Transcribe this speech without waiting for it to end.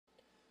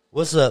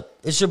What's up?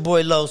 It's your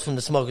boy Lowe's from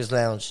the Smokers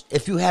Lounge.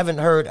 If you haven't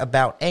heard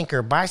about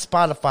Anchor by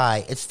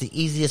Spotify, it's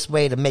the easiest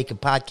way to make a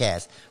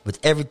podcast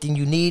with everything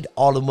you need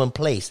all in one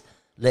place.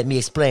 Let me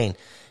explain.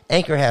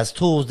 Anchor has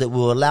tools that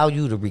will allow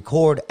you to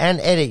record and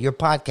edit your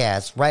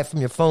podcast right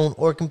from your phone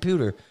or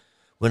computer.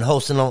 When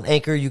hosting on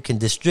Anchor, you can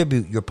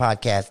distribute your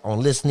podcast on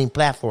listening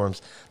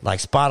platforms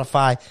like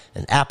Spotify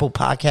and Apple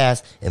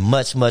Podcasts and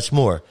much, much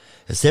more.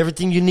 It's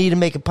everything you need to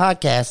make a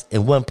podcast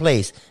in one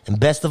place. And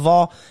best of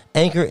all,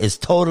 Anchor is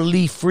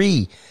totally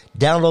free.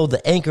 Download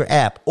the Anchor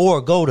app or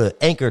go to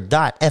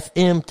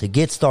anchor.fm to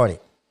get started.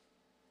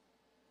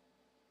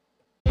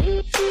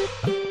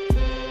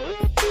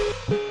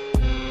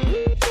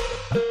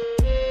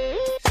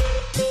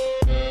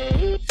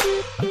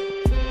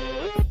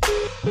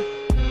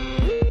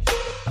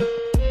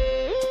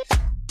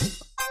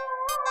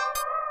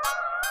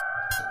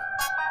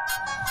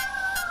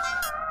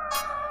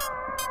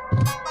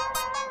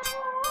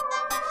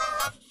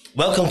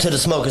 Welcome to the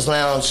Smokers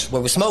Lounge,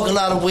 where we smoke a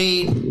lot of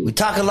weed, we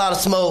talk a lot of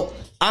smoke.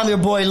 I'm your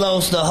boy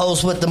Los, the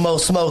host with the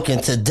most smoke,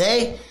 and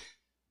today,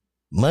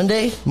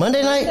 Monday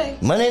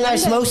night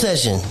smoke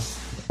session.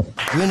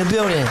 We're in the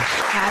building.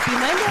 Happy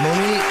Monday.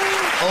 Monique,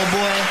 old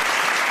boy,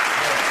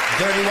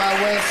 Dirty Wild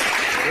West.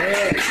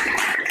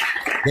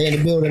 They in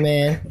the building,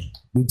 man.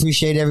 We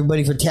appreciate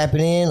everybody for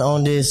tapping in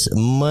on this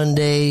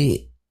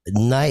Monday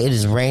night. It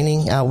is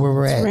raining out where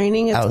we're at. It's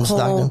raining, it's out in cold.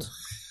 Stockton.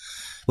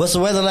 What's the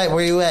weather like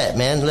where you at,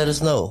 man? Let us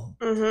know.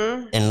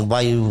 Mm-hmm. And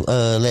while you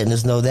letting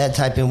us know that,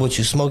 type in what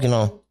you smoking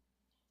on.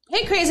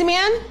 Hey, crazy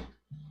man.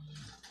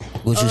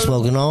 What you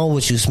smoking on?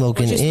 What you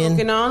smoking What you in?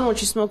 smoking on?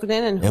 What you smoking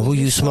in? And who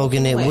you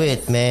smoking it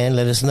with, man?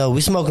 Let us know.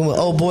 We smoking with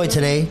old boy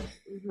today.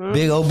 Mm-hmm.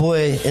 Big old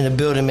boy in the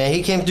building, man.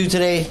 He came through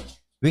today.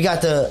 We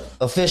got the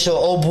official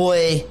old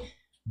boy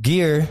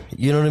gear.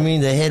 You know what I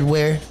mean? The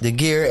headwear, the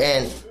gear,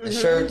 and the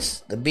shirts,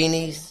 the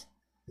beanies,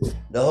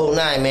 the whole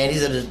nine, man.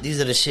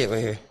 These are the shit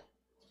right here.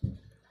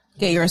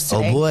 Get yours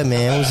today. Oh boy,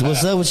 man,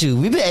 what's up with you?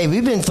 We've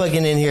been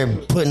fucking in here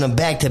putting them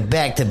back to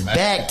back to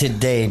back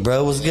today,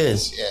 bro. What's good?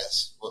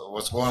 Yes.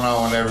 What's going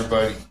on with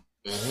everybody?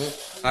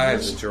 Mm-hmm. Hi,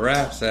 the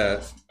giraffe's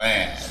ass.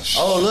 Man.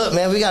 Oh look,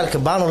 man, we got a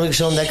Cubano. Look,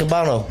 show them that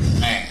Cubano.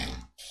 Man.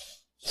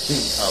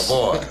 Oh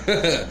boy.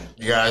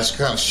 You guys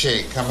come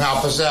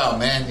help us out,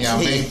 man. You know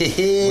what I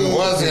mean? We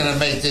was gonna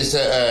make this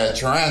a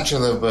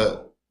tarantula,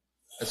 but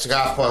it's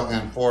got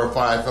fucking 4 or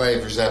 5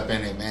 flavors up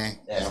in it, man.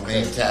 You know what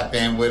I mean? Tap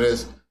in with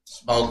us,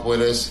 smoke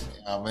with us.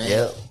 You know what I mean?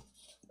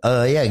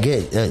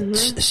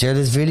 Yep. Share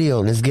this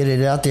video. Let's get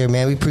it out there,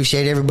 man. We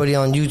appreciate everybody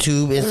on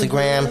YouTube,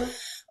 Instagram,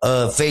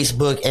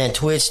 Facebook, and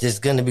Twitch that's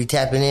going to be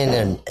tapping in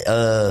and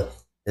that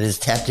is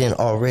tapped in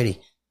already.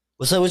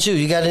 What's up with you?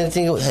 You got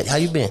anything? How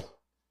you been?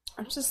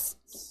 I'm just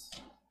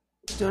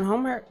doing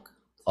homework.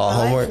 All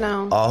homework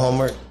now. All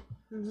homework.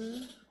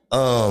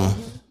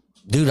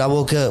 Dude, I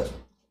woke up.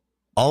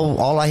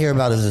 All I hear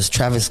about is this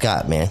Travis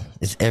Scott, man.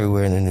 It's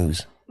everywhere in the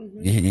news.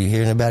 You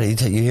hearing about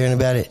it? You hearing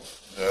about it?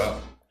 Yeah.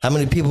 How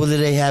many people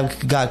did they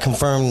have got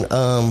confirmed?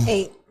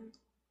 8.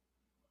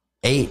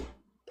 8,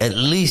 at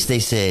least they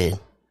said.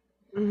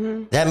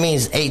 That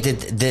means 8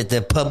 that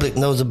the public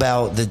knows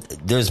about.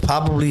 That there's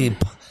probably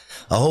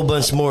a whole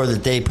bunch more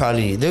that they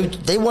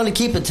want to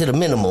keep it to the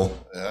minimal.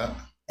 Yeah.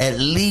 At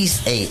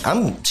least 8.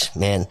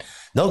 Man,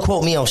 don't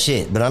quote me on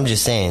shit, but I'm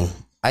just saying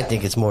I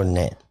think it's more than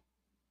that.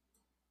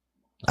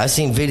 I've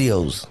seen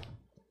videos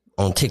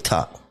on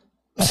TikTok.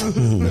 Hey,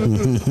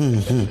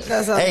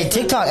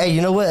 TikTok. Hey,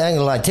 you know what? I ain't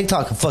gonna lie.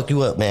 TikTok can fuck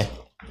you up, man.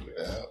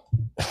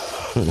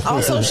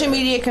 All social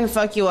media can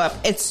fuck you up.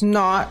 It's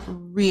not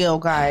real,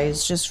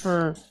 guys. Just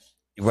for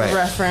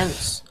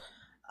reference.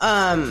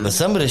 But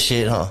some of the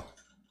shit, huh?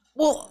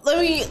 Well, let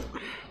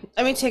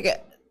me take a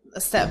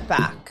step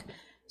back.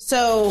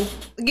 So,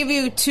 I'll give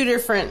you 2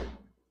 different,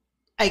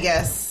 I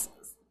guess,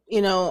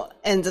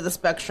 ends of the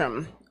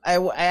spectrum. I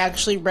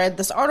actually read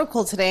this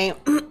article today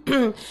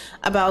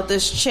about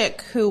this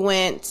chick who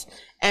went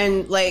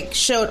and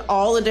showed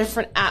all the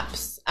different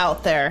apps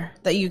out there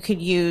that you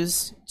could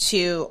use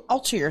to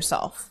alter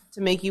yourself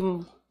to make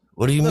you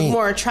look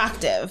more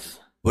attractive.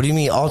 What do you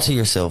mean alter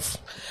yourself?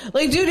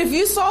 Dude, if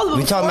you saw the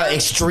we talking about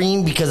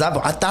extreme because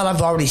I thought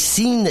I've already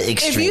seen the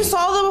extreme. If you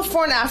saw the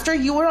before and after,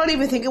 you would not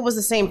even think it was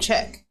the same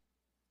chick.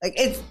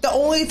 It's the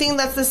only thing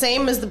that's the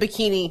same is the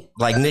bikini.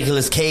 Like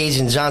Nicolas Cage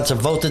and John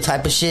Travolta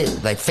type of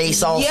shit? Like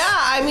Face Off? Yeah,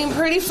 I mean,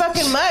 pretty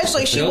fucking much.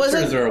 She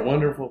wasn't... Filters are a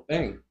wonderful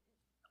thing.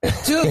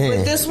 Dude,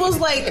 but this was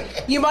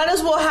you might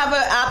as well have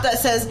an app that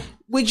says,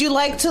 would you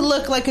like to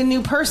look like a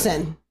new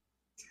person?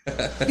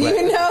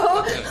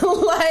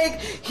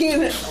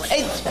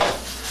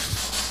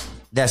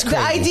 That's crazy.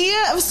 The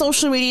idea of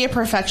social media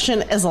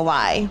perfection is a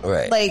lie.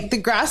 Right. The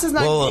grass is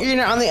not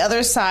on the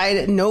other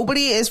side.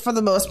 Nobody is, for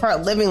the most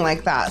part, living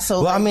like that. So,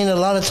 a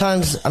lot of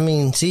times,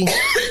 see,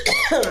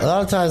 a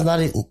lot of times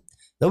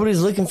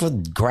nobody's looking for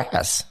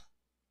grass.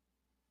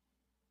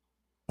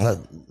 A lot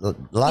of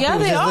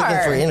people just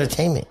looking for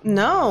entertainment.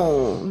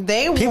 No,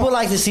 people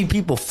like to see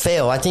people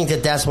fail. I think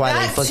that's why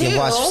they fucking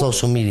watch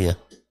social media.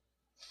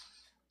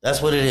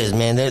 That's what it is,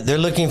 man. They're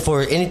looking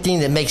for anything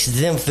that makes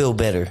them feel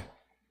better.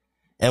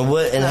 And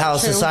how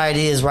true.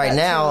 society is right That's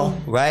now,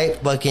 true. right?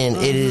 Fucking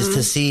it is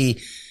to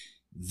see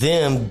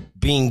them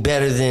being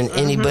better than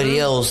anybody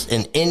else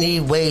in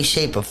any way,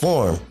 shape, or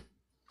form.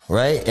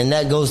 Right? And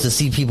that goes to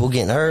see people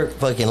getting hurt,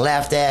 fucking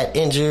laughed at,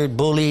 injured,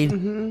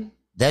 bullied.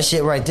 That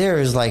shit right there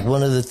is like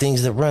one of the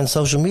things that runs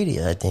social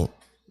media, I think.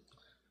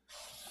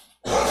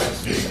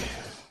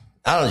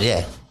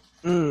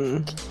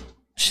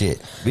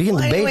 Shit. We can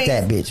debate anyways.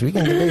 that bitch. We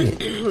can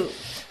debate it.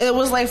 It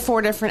was like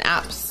 4 different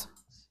apps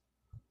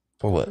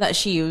For what? that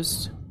she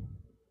used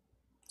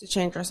to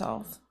change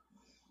herself.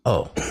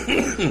 Oh.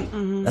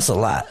 That's a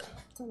lot.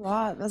 That's a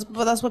lot.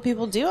 That's what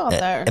people do out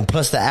there. And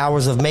plus the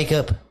hours of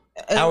makeup.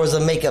 Hours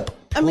of makeup.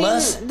 I mean,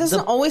 Plus it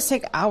doesn't always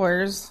take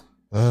hours.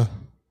 It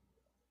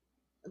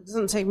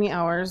doesn't take me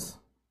hours.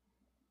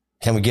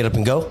 Can we get up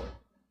and go?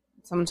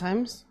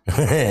 Sometimes.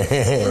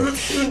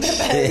 Depends on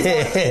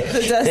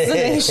the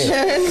destination.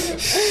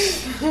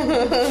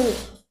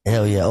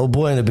 Hell yeah. Oh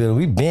boy in the building.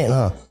 We bent,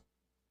 huh?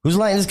 Who's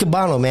lighting this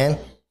Cubano, man?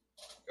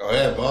 Go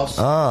ahead, boss.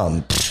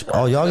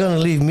 Oh, y'all gonna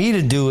leave me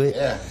to do it?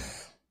 Yeah.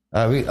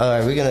 All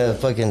right, we're gonna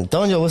fucking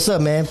Tonyo, what's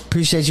up, man?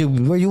 Appreciate you.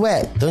 Where you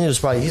at? Tonyo's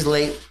probably he's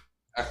late.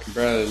 I can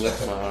barely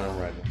lift my arm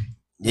right now.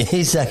 Yeah,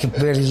 he said I can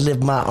barely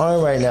lift my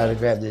arm right now to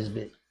grab this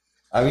bitch.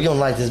 All right, we gonna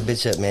light this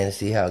bitch up, man, and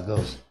see how it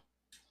goes.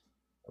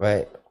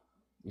 Right?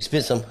 We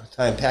spent some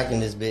time packing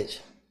this bitch.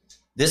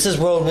 This is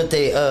rolled with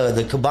the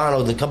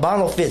Cubano. The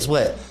Cubano fits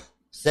what?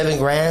 7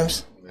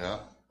 grams Yeah.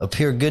 of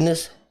pure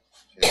goodness.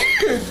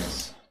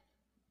 Goodness.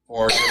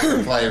 4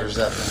 different flavors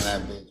up in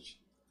that bitch.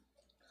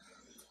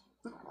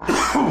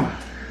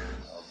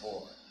 Oh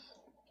boy.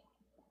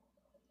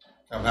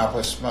 Come help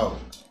us smoke.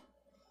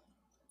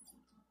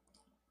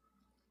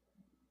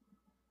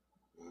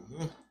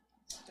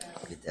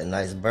 Get that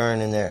nice burn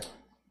in there.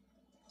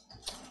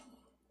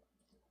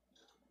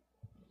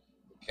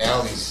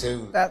 Cali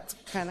Sue. That's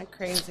kind of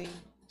crazy.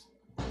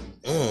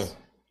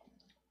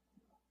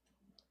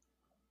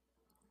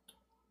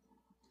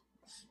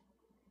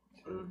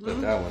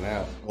 Put that one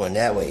out. Going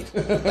that way.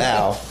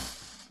 Wow.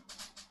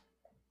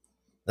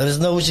 Let us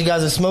know what you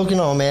guys are smoking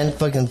on, man.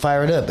 Fucking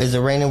fire it up. Is it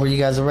raining where you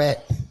guys are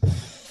at?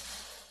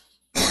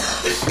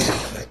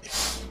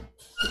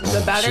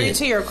 The battery shit.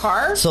 to your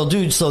car? So,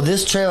 dude,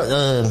 this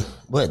trail,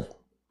 what?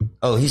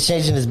 Oh, he's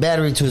changing his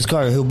battery to his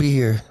car. He'll be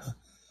here.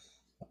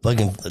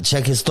 Fucking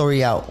check his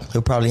story out.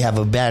 He'll probably have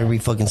a battery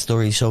fucking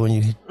story showing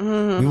you.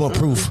 We want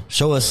proof.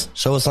 Show us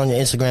on your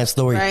Instagram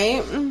story.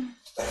 Right?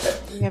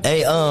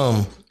 Hey,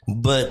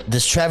 but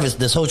this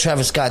whole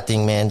Travis Scott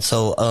thing, man.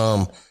 So,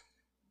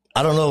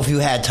 I don't know if you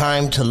had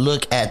time to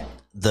look at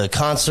the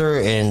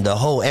concert and the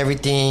whole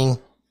everything.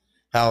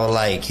 How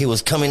like he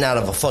was coming out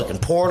of a fucking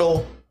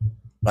portal.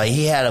 Like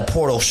he had a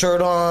portal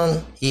shirt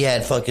on. He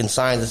had fucking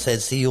signs that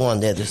said "See you on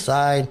the other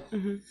side."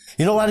 You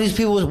know why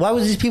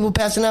was these people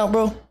passing out,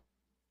 bro?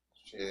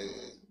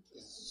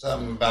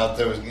 Something about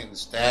they was getting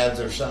stabbed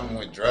or something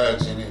with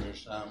drugs in it or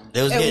something.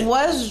 It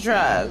was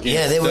drugs.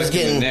 Yeah, they was Stuck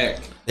in the getting neck.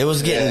 they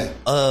was getting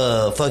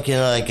fucking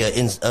like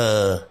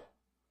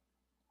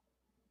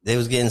they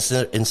was getting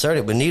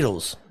inserted with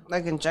needles,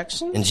 Like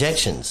injection?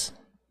 injections.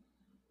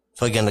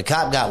 Fucking the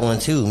cop got one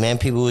too, man.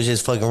 People was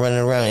just fucking running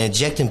around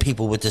injecting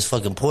people with this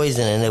fucking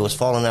poison, and they was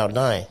falling out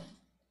dying.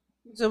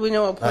 So we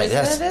know what poison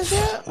that's- it is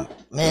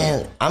yet?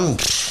 Man,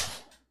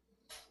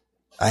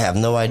 I have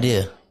no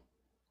idea,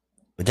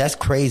 but that's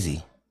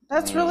crazy.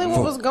 That's really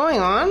what was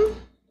going on?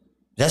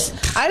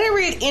 I didn't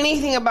read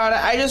anything about it.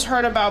 I just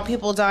heard about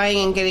people dying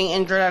and getting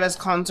injured at his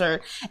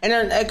concert. And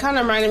it kind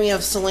of reminded me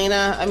of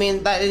Selena. I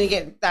mean, that didn't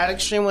get that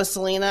extreme with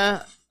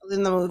Selena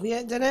in the movie.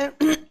 It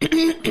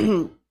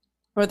didn't.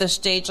 Where the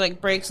stage like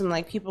breaks and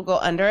like people go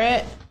under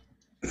it.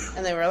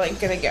 And they were like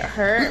going to get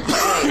hurt.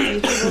 But,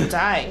 like, people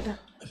died.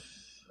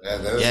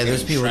 Yeah,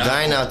 there's people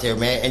dying out there,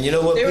 man. And you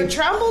know what? They were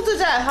trampled to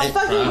death. How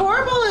fucking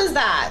horrible is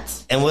that?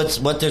 And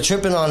what they're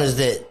tripping on is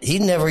that he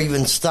never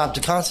even stopped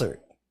the concert.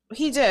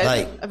 He did,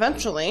 Like-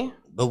 eventually.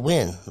 But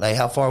when? Like,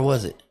 how far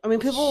was it? I mean,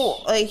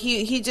 people like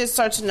he did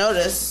start to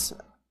notice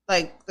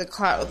like the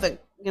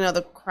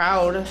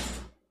crowd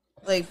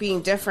like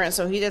being different.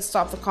 So he did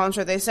stop the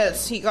concert. They said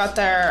he got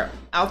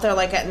out there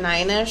like at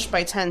 9ish.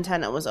 By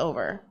 10:10 it was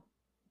over.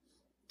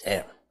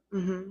 Damn.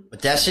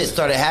 But that shit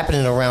started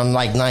happening around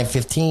like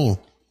 9:15.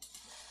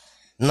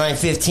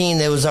 9:15,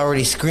 they was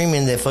already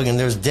screaming that fucking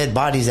there's dead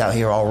bodies out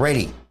here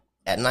already.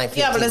 At 9:15.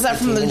 Yeah, but is that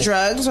from 15 the minutes.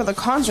 drugs or the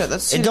concert?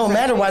 That's It don't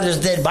matter why there's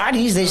dead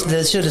bodies. They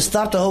should have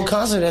stopped the whole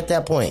concert at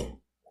that point.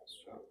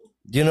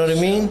 Do you know what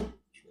I mean?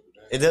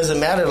 It doesn't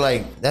matter.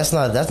 Like that's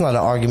not an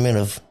argument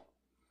of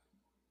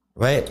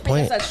right I guess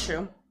point. that's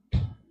true.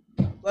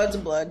 Blood's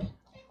blood.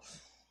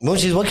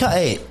 Munchies, what kind?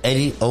 Hey,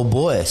 Eddie, oh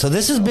boy. So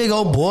this is big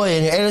old boy.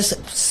 And hey,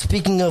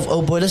 speaking of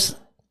oh boy, let's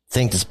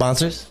thank the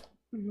sponsors.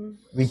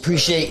 We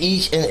appreciate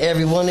each and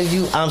every one of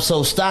you. I'm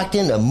So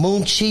Stockton, the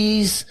Moon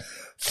Cheese,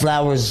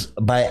 Flowers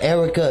by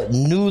Erica,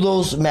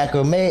 Noodles,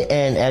 Macrame,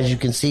 and as you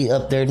can see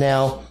up there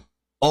now,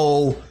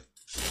 oh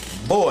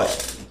boy.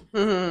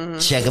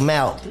 Check them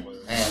out.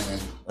 Man,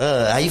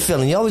 How you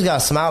feeling? You always got a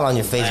smile on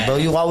your face, bro.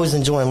 You always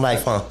enjoying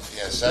life, huh?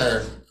 Yes,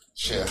 sir.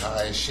 Shit,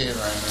 high as shit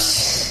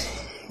right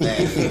now.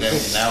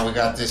 Man, now we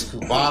got this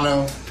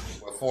Cubano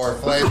with 4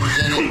 flavors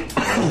in it.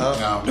 You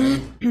know what I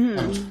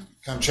mean?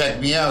 Come check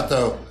me out,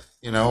 though.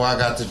 You know, I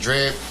got the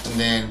drip, and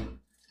then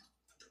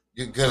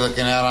you're good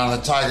looking out on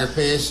the tiger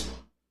piss.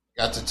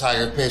 Got the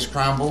tiger piss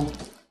crumble.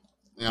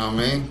 You know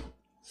what I mean?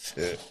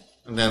 Shit.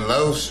 And then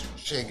Los,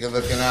 shit, good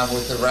looking out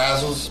with the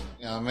razzles.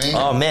 You know what I mean?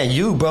 Oh man,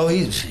 you bro,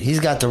 he's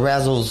got the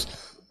razzles.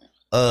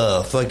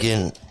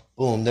 Fucking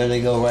boom, there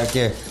they go right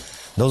there.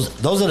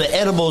 Those are the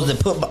edibles that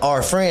put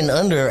our friend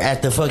under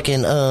at the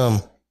fucking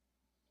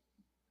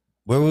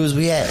where was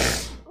we at?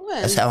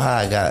 When? That's how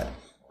high I got.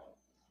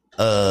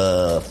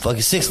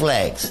 Fucking Six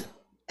Flags.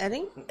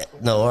 Eddie?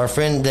 No, our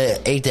friend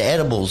that ate the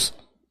edibles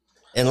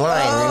in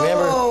line.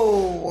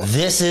 Remember?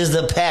 This is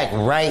the pack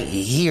right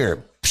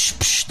here. Psh,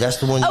 psh, that's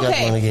the one you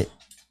guys want to get.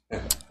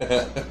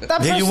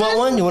 Do you want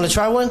one? You want to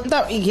try one?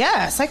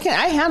 Yes, I can.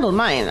 I handled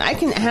mine. I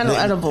can handle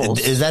edibles.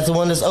 Is that the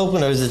one that's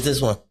open, or is it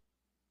this one?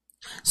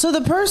 So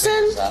the person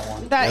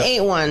that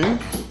ate one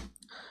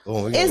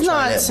is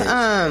not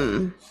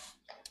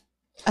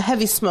a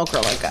heavy smoker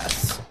like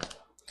us.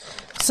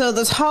 So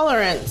the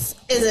tolerance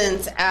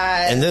isn't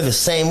as. And they're the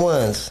same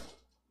ones.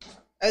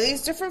 Are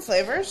these different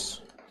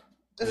flavors?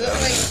 Is it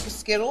like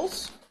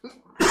Skittles?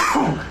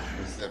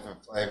 It's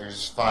different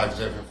flavors. 5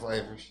 different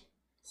flavors.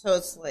 So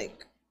it's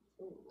like.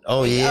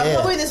 Oh yeah.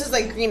 Probably this is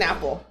like green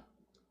apple.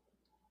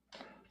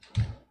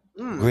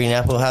 Green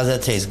apple. How's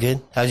that taste?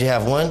 Good. How'd you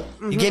have one?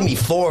 You gave me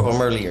 4 of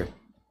them earlier.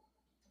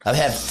 I've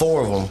had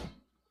 4 of them.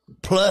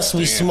 Plus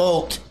we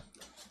smoked.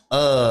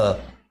 A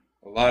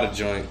lot of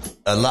joints.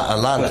 A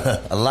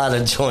lot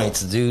of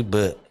joints, dude.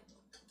 But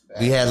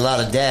we had a lot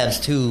of dabs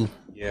too.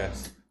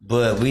 Yes.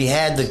 But we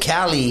had the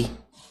Cali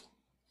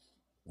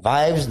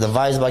vibes. The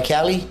vibes by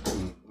Cali.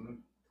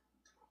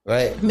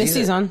 Right.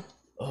 Misty's on.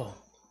 Oh,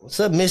 what's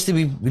up, Misty?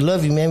 We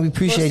love you, man. We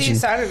appreciate We'll see you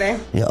Saturday.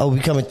 Yeah. Oh,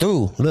 we coming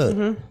through.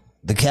 Look,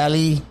 the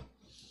Cali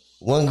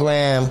 1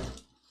 gram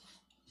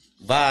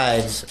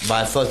vibes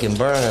by fucking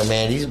Burner,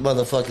 man. These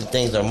motherfucking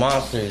things are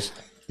monsters.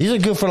 These are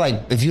good for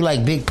like if you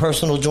like big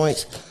personal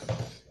joints.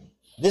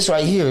 This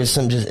right here is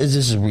it's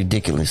just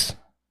ridiculous.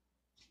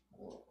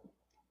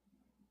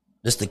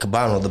 This the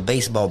Cubano, the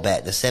baseball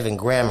bat, the 7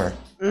 grammer.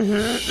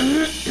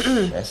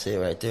 That's it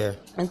right there.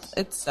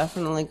 It's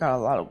definitely got a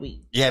lot of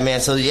weed. Yeah,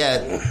 man. So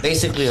yeah,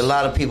 basically a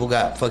lot of people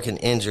got fucking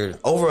injured.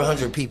 Over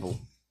 100 people.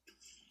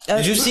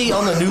 Did you see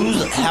on the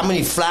news how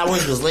many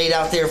flowers was laid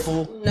out there,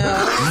 fool?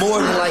 No.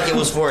 More than like it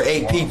was for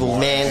 8 people,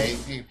 man. 8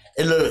 people.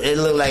 It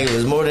looked like it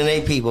was more than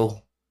 8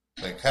 people.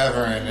 They're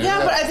covering it. Yeah,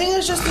 up. but I think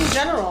it's just in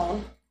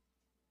general.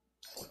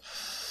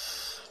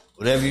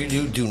 Whatever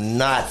you do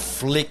not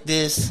flick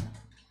this.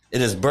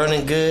 It is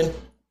burning good.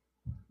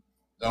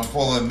 Don't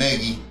pull a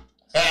Miggy.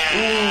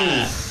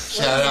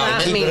 Shout out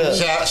that Miggy. mean?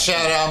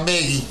 Shout out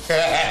Miggy.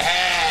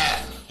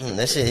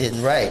 That shit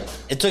hitting right.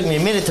 It took me a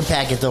minute to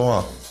pack it though,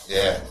 huh?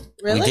 Yeah.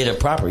 Really? We did it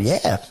proper,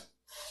 yeah.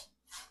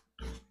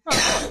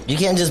 You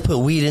can't just put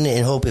weed in it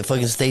and hope it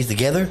fucking stays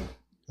together.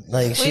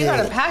 Like Well, shit. you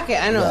gotta pack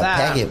it. I know that.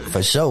 Pack it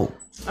for sure.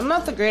 I'm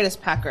not the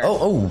greatest packer.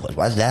 Oh,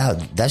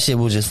 that shit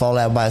will just fall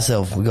out by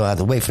itself. We're gonna have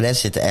to wait for that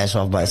shit to ash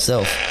off by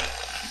itself.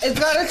 It's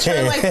gotta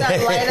turn like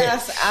that light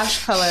ass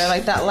ash color,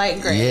 like that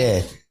light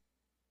gray.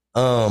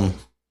 Yeah.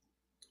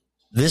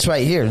 This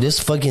right here,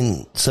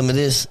 some of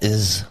this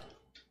is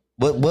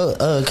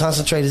what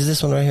concentrate is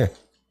this one right here?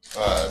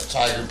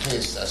 Tiger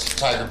Piss. That's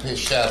Tiger Piss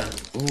Shatter.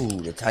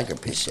 Ooh, the Tiger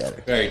Piss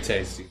Shatter. Very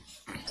tasty.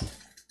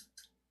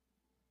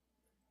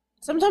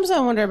 Sometimes I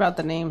wonder about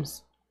the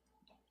names.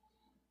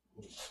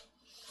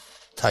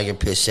 Tiger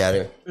Piss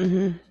Shatter.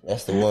 Mm-hmm.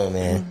 That's the one,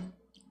 man.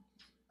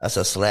 That's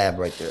a slab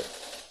right there.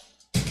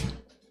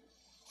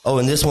 Oh,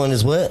 and this one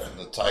is what?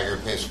 The Tiger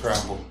Piss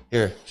Crumble.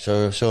 Here,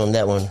 show him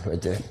that one right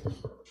there.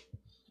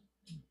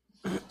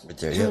 Right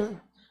there, yep.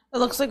 It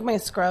looks like my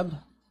scrub.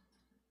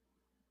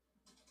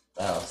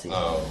 Oh, see.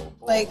 Oh,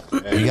 boy. Like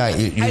You got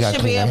I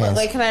should be able. hands.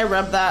 Like, can I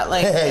rub that?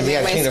 Like, and You make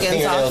got my cleaner skin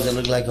fingernails soft. that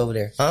look like over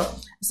there, huh?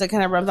 So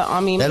can I rub that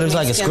on me? That make looks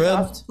my like a skin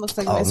scrub? soft? Looks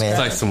like Oh, my man. scrub. It's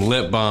like some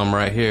lip balm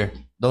right here.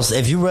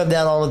 If you rub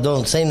that all,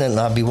 don't say nothing.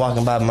 I'll be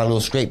walking by with my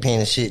little scrape pan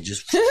and shit,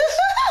 just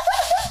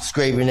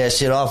scraping that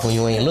shit off when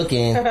you ain't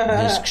looking.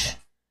 Just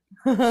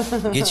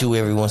get you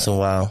every once in a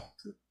while.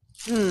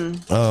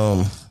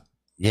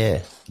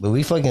 Yeah, but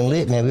we fucking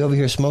lit, man. We over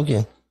here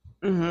smoking.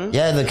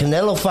 Yeah, the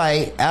Canelo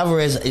fight,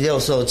 Alvarez. Yo,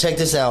 so check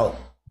this out.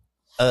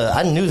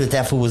 I knew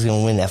that fool was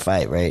gonna win that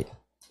fight, right?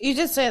 You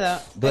did say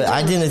that, But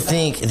I didn't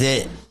think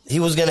that he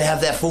was gonna have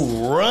that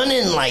fool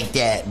running like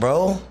that,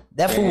 bro.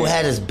 That fool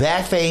had his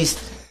back faced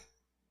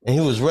and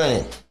he was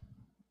running.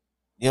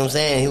 You know what I'm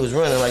saying? He was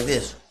running like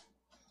this,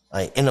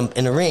 like in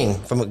the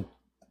ring.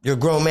 You're a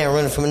grown man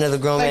running from another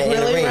grown like man in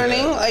the really ring.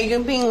 running. Are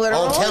you being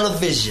literal On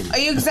television. Are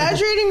you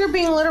exaggerating or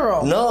being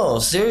literal? No,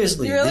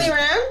 seriously. You really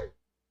ran?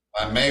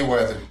 By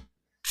Mayweather.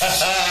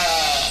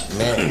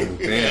 Man.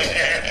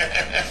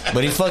 Damn.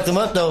 But he fucked him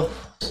up though.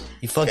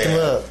 He fucked him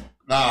up.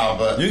 Nah,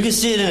 but you can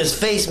see it in his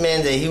face,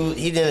 man, that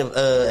he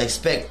didn't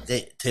expect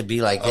it to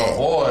be like that. a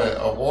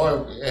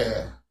boy,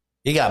 yeah.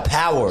 He got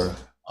power.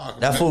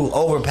 That fool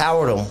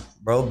overpowered him,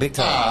 bro, big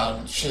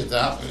time.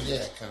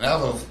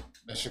 Canelo,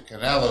 Mr.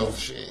 Canelo,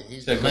 shit,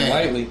 he's the man.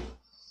 Lightly.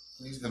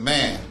 He's the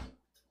man.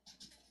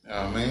 You know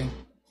what I mean?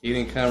 He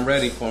didn't come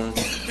ready for him.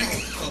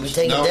 We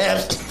taking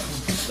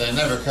dabs. They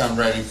never come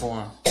ready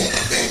for him.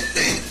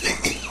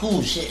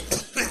 Cool shit.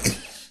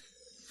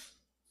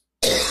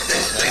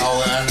 They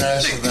all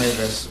underestimate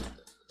us.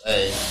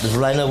 Hey. Just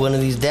lighting up one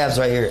of these dabs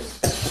right here.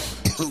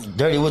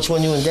 Dirty, which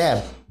one you and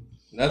dab?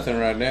 Nothing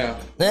right now.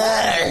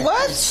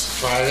 What?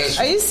 Try this.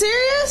 Are you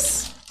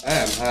serious? I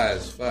am high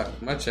as fuck.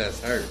 My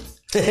chest hurts.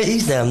 He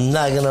said, I'm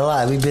not gonna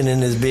lie, we've been in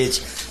this bitch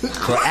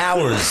for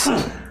hours.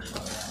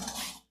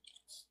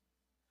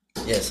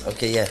 Yes,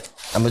 okay, yeah.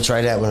 I'm gonna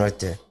try that one right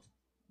there.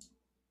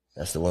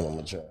 That's the one I'm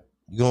gonna try.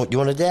 You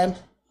want a dab?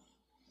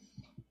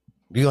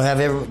 You gonna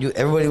have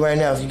everybody right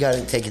now, if you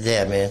gotta take a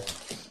dab, man.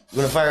 You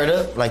wanna fire it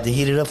up? Like to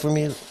heat it up for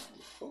me? Of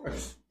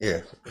course.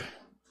 Here.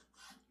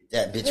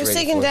 That bitch Who's ready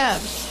taking for it.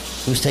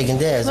 dabs? Who's taking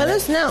dabs? Let man?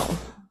 us know.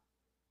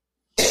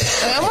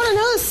 I want to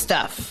know this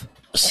stuff.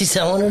 She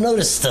said, I want to know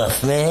this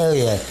stuff, man. Hell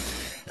yeah.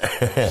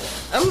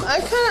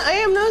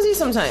 I am nosy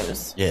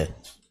sometimes. Yeah.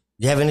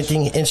 You have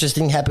anything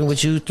interesting happen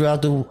with you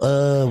throughout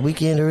the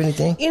weekend or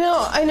anything? You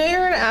know, I know you're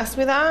going to ask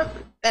me that.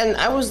 And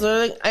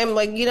I'm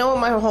like, you know what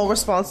my whole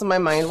response in my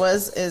mind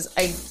is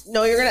I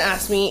know you're going to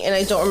ask me, and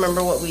I don't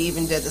remember what we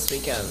even did this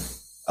weekend.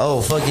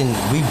 Oh, fucking,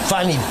 we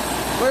finally...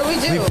 What did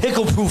we do? We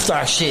pickle-proofed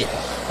our shit.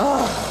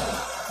 Oh.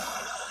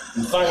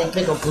 We finally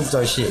pickle-proofed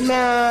our shit.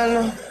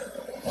 Man.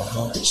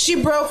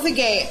 She broke the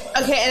gate.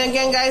 Okay, and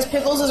again, guys,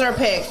 Pickles is our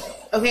pig.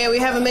 Okay, we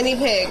have a mini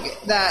pig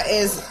that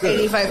is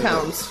 85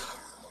 pounds.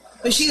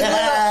 But she's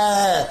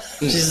little.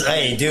 She's,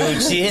 hey,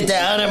 dude, she hit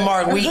that 100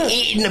 mark. We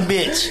eating the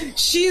bitch.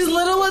 She's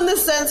little in the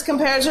sense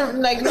compared to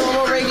like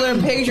normal regular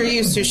pigs you're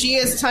used to. She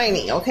is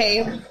tiny,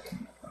 okay?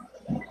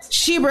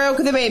 She broke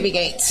the baby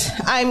gate.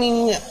 I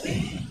mean,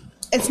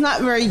 it's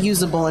not very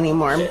usable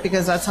anymore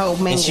because that's how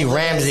mangled And she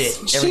rams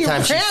it every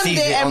time she sees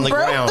it on the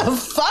ground. The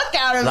fuck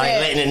out of like it.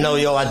 letting it know,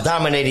 yo, I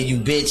dominated you,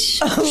 bitch.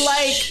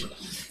 Like,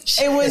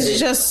 it was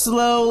just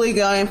slowly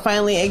going.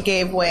 Finally, it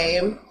gave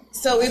way.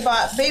 So we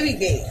bought baby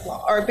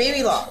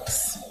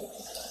locks.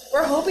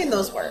 We're hoping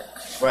those work.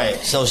 Right.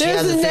 So she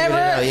hasn't figured it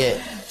out yet.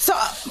 So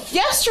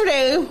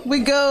yesterday we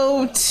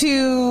go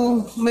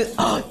to.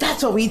 Oh,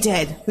 that's what we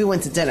did. We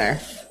went to dinner.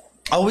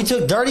 Oh, we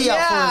took Dirty out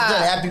for his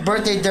dinner. Happy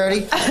birthday,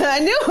 Dirty. I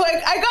knew.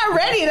 Like, I got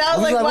ready, and I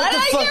was like, "Why did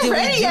I get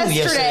ready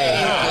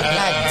yesterday?"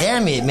 God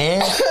damn it,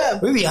 man.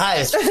 We be high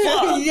as fuck.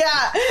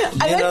 Yeah,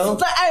 I'm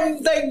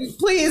like,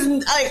 please,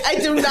 like, I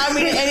do not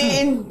mean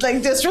any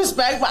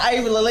disrespect, but I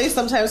literally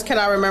sometimes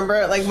cannot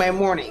remember like my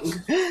morning.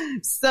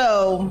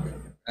 So,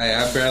 hey,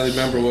 I barely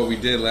remember what we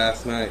did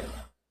last night.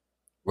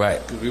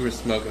 Right, because we were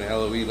smoking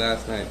LOE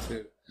last night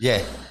too.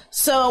 Yeah.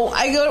 So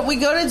we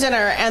go to dinner,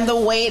 and the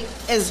wait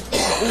is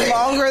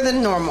longer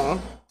than normal.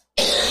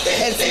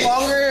 It's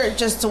longer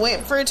just to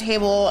wait for a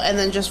table, and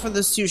then just for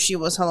the sushi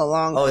was hella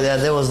long. Oh yeah,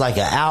 there was like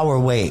an hour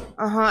wait.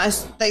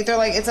 Like they're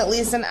like, it's at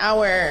least an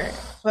hour.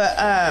 But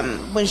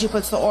when she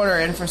puts the order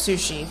in for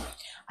sushi,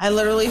 I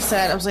literally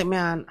said, I was like,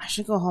 man, I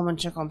should go home and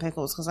check on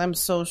Pickles because I'm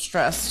so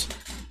stressed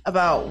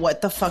about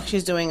what the fuck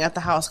she's doing at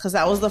the house. Because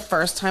that was the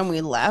first time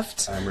we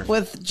left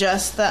with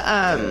just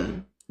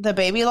the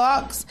baby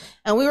locks,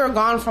 and we were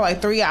gone for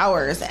like 3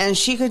 hours, and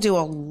she could do a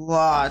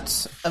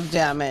lot of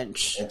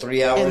damage in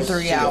 3 hours.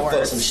 She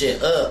fuck some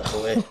shit up,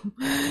 boy.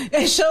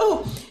 And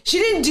so she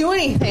didn't do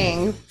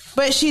anything,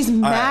 but she's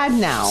mad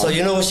now. So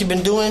you know what she's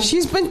been doing?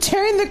 She's been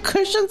tearing the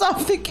cushions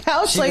off the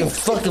couch. She's been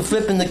fucking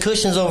flipping the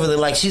cushions over there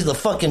like she's the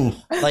fucking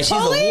she's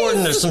the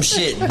warden or some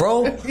shit,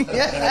 bro.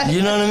 Yeah.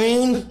 You know what I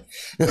mean?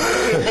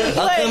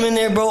 I'll come in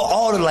there, bro.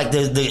 All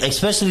the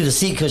especially the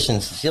seat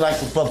cushions. She likes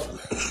to fluff.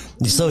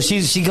 So she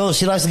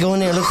likes to go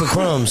in there and look for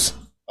crumbs.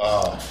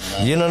 Oh,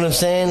 man. You know what I'm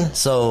saying?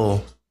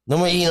 So no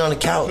more eating on the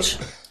couch.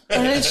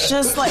 And it's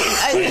just like,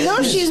 I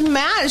know she's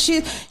mad.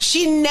 She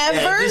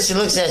never. Yeah, she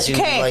looks at you.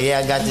 Okay, like, yeah,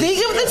 I got this.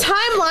 Think of the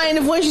timeline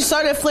of when she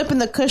started flipping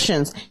the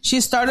cushions.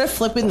 She started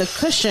flipping the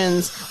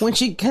cushions when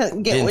she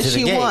can't get what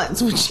she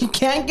wants. When she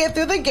can't get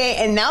through the gate,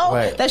 and now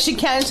that she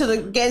can't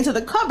get into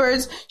the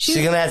cupboards, she's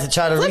gonna have to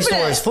try to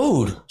resource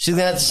food. She's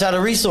gonna have to try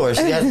to resource.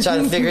 She has to try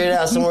to figure it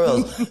out somewhere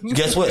else.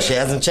 Guess what? She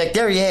hasn't checked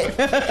there yet.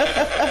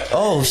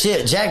 Oh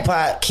shit!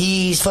 Jackpot,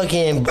 keys,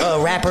 fucking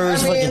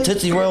wrappers, fucking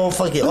Tootsie Roll,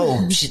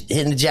 fucking shit,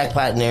 hitting the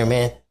jackpot in there.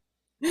 Man,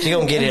 she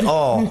gonna get it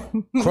all.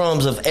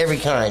 Crumbs of every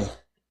kind.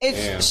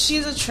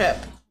 She's a trip.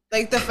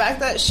 Like the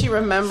fact that she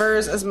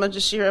remembers as much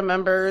as she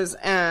remembers,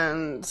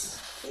 and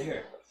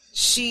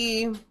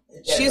she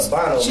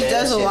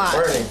does a lot.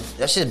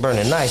 That shit's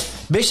burning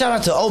nice. Big shout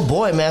out to old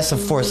boy Master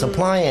for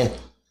supplying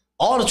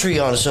all the tree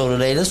on the show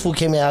today. This fool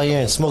came out here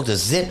and smoked a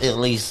zip at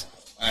least.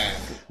 Man.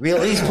 We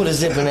at least put a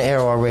zip in the air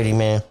already,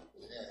 man.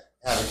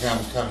 Had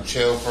to come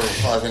chill for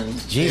fucking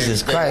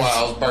Jesus Big Christ.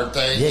 Wild's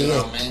birthday. You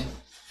know what I mean?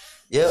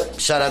 Yep.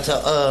 Shout out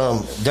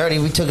to Dirty.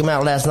 We took him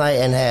out last night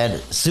and had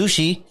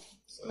sushi.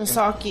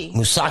 Musaki.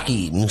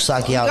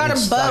 Musaki out. got a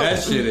east boat. side.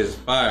 That shit is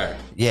fire.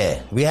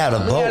 Yeah, we had a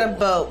We boat. got a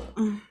boat.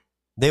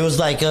 They was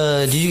like,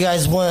 "Do you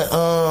guys want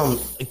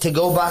to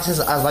go boxes?"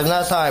 I was like,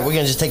 "No, it's all right. We're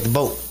gonna just take the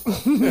boat."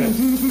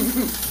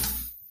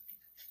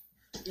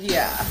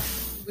 Yeah.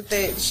 But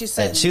she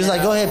said. And she was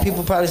like, "Go ahead.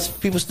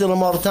 People steal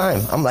them all the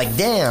time." I'm like,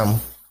 "Damn."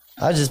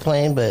 I was just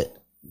playing, but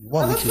you How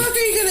want the me fuck to?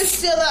 are you gonna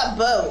steal that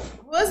boat?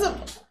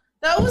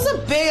 That was a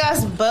big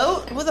ass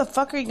boat. Where the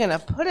fuck are you gonna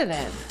put it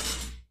in?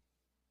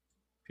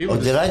 People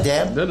Oh, did I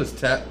dab? They'll just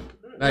tap.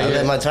 Not I let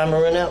yet. my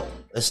timer run out.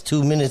 That's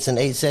 2 minutes and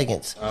 8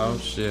 seconds. Oh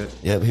shit.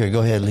 Yep, here,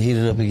 go ahead, heat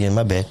it up again.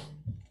 My bad.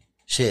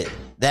 Shit,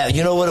 that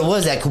you know what it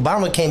was? That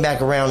Cubano came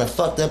back around and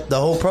fucked up the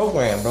whole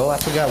program, bro. I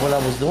forgot what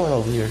I was doing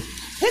over here.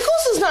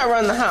 Pickles does not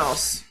run the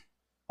house.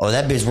 Oh,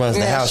 that bitch runs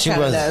the Yeah, house. she She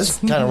kinda runs, does.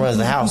 kind of runs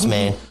the house,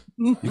 man.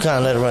 You kind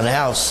of let her run the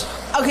house.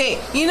 Okay,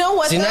 you know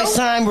what? See, though? next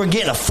time we're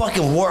getting a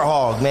fucking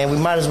warthog, man. We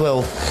might as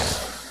well.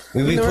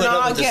 We be We're putting up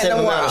not with the getting same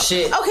a amount while. of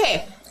shit.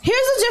 Okay, here's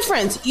the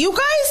difference. You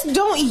guys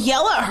don't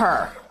yell at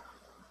her.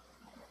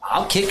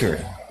 I'll kick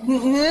her.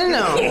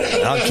 No.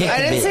 I'll kick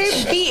I the didn't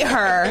bitch. say beat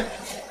her.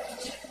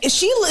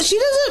 She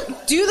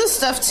doesn't do the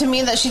stuff to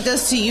me that she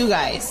does to you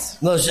guys.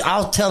 No,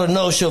 I'll tell her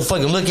no. She'll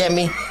fucking look at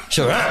me.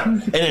 She'll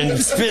and then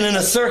spin in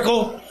a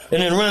circle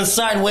and then run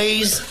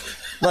sideways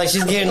like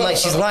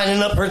she's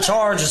lining up her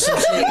charge or some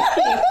shit.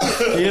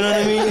 You know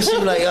what I mean? She'll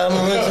be like, I'm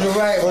gonna run to the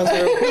right, run to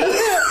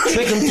the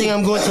trick him think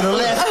I'm going to the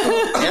left.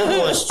 And I'm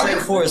going straight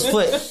for his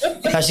foot.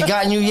 Has she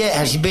gotten you yet?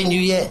 Has she bitten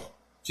you yet?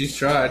 She's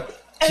tried.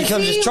 She And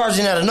comes see, just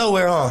charging out of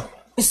nowhere, huh?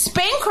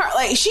 spank her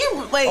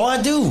Oh, I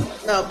do.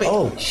 no, but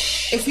Oh.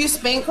 if you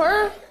spank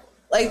her,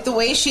 like the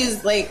way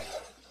she's like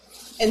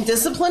in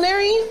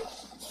disciplinary,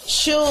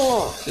 she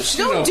don't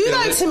don't do feel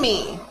that it. to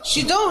me.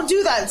 She don't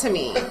do that to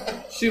me.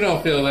 She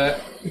don't feel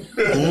that.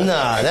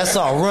 Nah, that's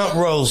all rump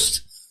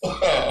roast.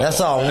 That's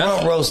all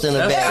rump roast in the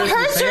that's- bag. It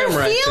hurts her Pam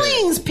right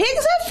feelings.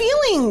 Pigs have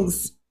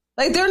feelings.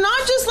 Like they're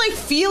not just like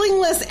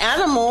feelingless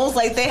animals.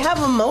 Like they have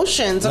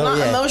emotions. They're No, not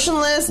yeah.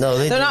 emotionless. No,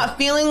 they're do. not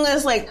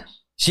feelingless. Like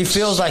She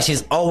feels like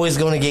she's always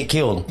going to get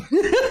killed.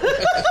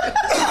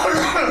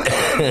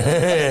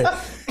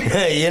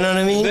 You know what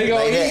I mean? They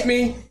gonna Like eat that.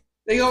 me.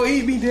 They gonna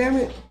eat me. Damn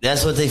it.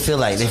 That's what they feel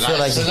like. They feel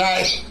like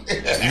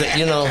Tonight.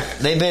 you know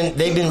they've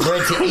been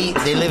bred to eat.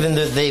 They live in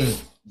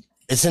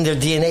it's in their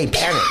DNA.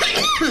 Panic.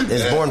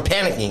 It's born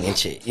panicking and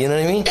shit. You know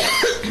what I mean?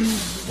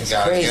 You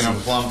gotta crazy. get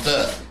them plumped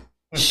up.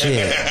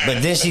 Shit.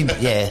 But then then she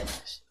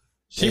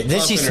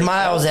pumping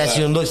smiles herself at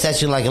you up. and looks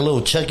at you like a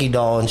little Chucky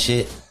doll and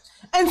shit.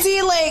 and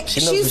see, like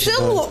She knows what she's she's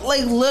still doing.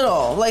 like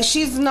little. Like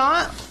she's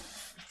not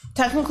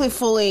technically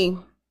fully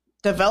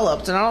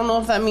developed, and I don't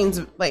know if that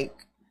means like.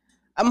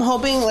 I'm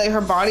hoping like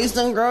her body's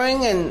done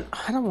growing, and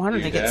I don't want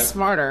her to get Yeah.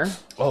 smarter.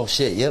 Oh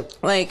shit! Yep.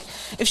 Like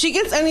if she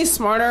gets any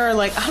smarter,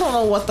 like I don't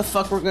know what the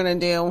fuck we're gonna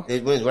do.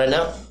 It wins right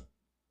now.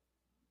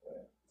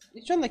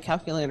 You turn the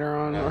calculator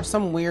on or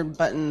some weird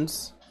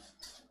buttons.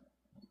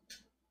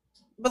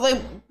 But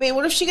like, wait,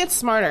 what if she gets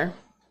smarter?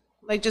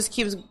 Like, just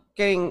keeps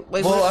getting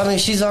like. Well, I mean,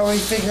 she's already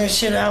figuring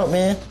shit out,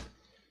 man.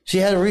 She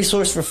had a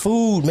resource for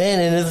food, man,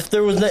 and if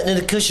there was nothing in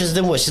the cushions,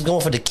 then what? She's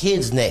going for the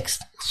kids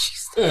next.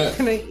 she's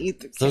gonna eat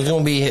the. So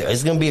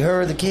it's gonna be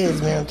her or the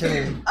kids, man. I'm telling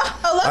you.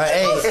 Oh, let All right,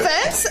 Pickle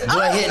hey, fence. do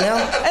I hit now?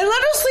 And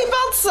let her sleep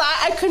outside.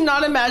 I could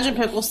not imagine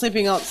Pickle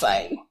sleeping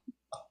outside.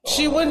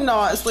 She would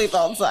not sleep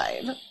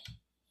outside.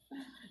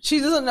 She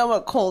doesn't know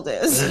what cold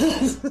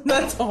is.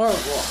 That's horrible.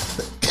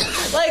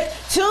 Like,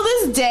 till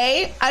this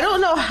day, I don't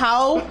know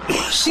how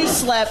she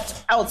slept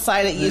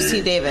outside at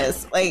UC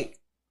Davis. Like,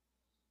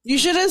 you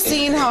should have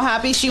seen how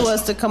happy she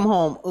was to come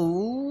home.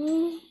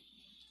 Ooh.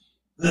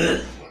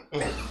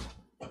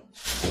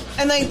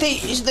 And like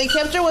they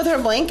kept her with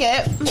her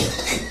blanket.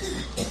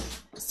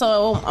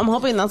 So I'm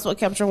hoping that's what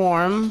kept her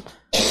warm.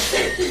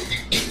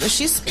 But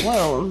she's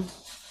spoiled.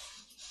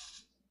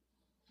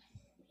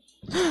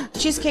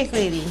 Cheesecake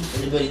lady.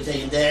 Anybody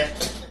taking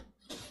dabs?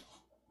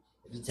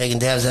 You taking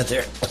dabs out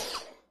there?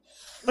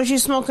 Was she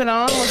smoking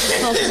on? Was she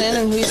smoking in?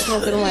 And who you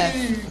smoking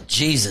with?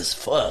 Jesus,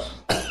 fuck.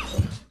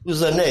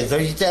 Who's up next?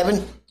 Are you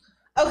tapping?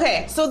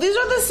 Okay, so these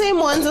are the same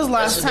ones as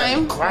last She's got me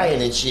time.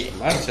 crying and shit.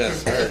 My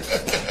chest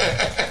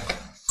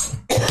hurts.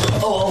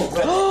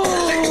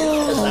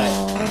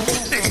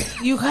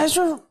 You guys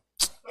are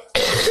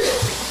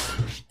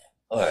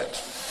All right.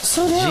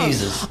 so down.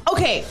 Jesus.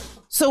 Okay,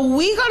 so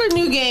we got a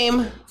new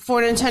game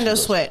for Nintendo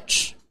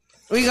Switch.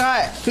 We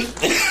got,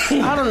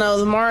 I don't know,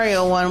 the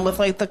Mario one with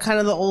like the kind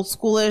of the old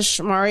schoolish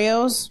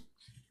Marios.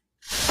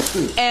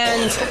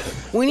 And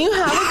when you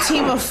have a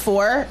team of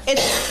 4,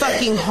 it's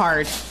fucking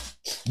hard.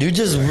 You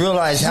just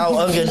realize how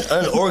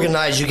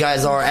unorganized you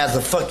guys are as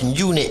a fucking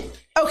unit.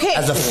 Okay,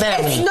 As a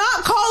family. it's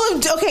not Call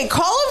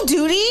of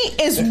Duty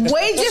is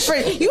way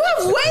different. You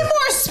have way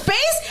more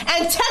space,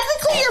 and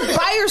technically you're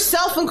by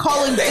yourself in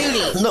Call of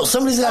Duty. No,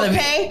 somebody's got to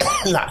Okay.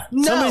 be. Nah,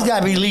 No. somebody's got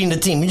to be leading the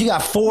team. You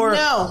got 4.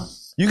 No.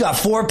 You got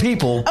 4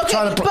 people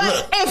trying to put.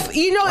 But if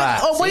you know,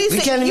 what do you we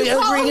say? can't even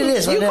agree to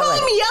this. You call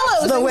them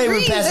yellows. No and way we're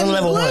greens passing and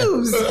level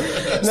blues.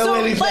 1. No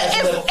way we But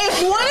passing level.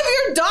 if one of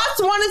your dots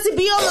wanted to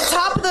be on the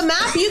top of the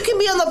map, you can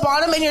be on the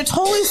bottom, and you're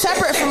totally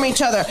separate from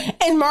each other.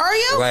 And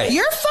Mario,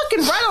 you're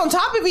fucking right on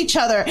top of each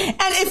other. And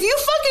if you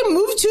fucking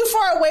move too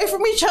far away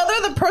from each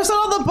other, the person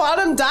on the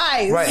bottom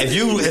dies. Right. If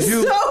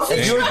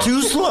you're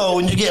too slow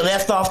and you get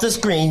left off the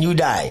screen, you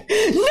die.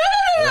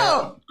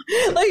 No.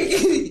 Like,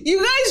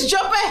 you guys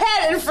jump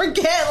ahead and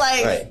forget,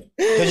 like... Right.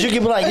 Because you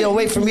can be like, yo,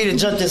 wait for me to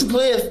jump this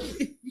cliff.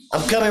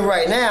 I'm coming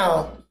right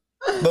now.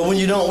 But when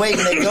you don't wait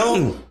and they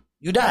go,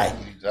 you die.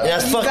 And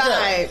that's fucked up.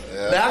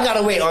 Yeah. Now I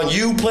gotta wait on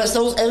you plus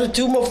those other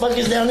 2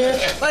 motherfuckers down there.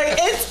 Like,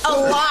 it's a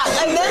lot.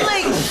 And then,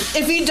 like,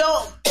 if you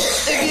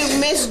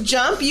miss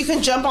jump, you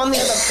can jump on the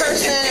other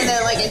person, and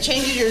then, like, it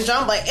changes your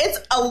jump. Like, it's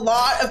a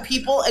lot of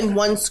people in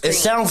one screen. It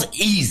sounds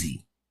easy.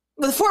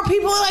 With 4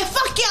 people, like,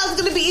 fuck yeah,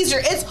 it's gonna be easier.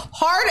 It's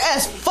hard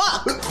as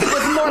fuck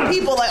with more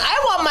people. Like, I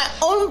want my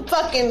own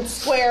fucking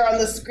square on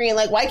the screen.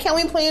 Like, why can't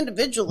we play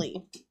individually?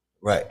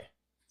 Right.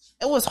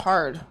 It was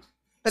hard.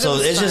 But So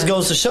it just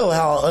goes to show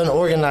how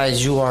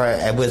unorganized you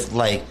are with,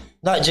 like,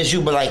 not just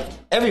you, but, like,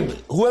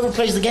 whoever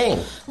plays the game.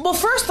 Well,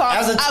 first off,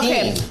 as a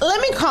team. Okay,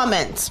 let me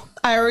comment.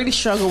 I already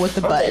struggle with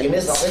the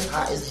buttons.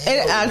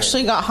 It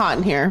actually got hot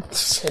in here.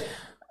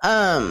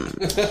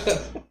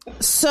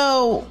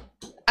 So...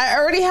 I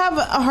already have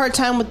a hard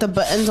time with the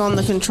buttons on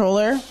the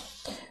controller.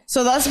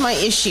 So that's my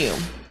issue.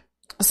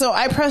 So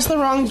I press the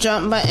wrong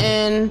jump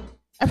button.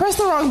 I press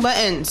the wrong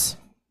buttons.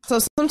 So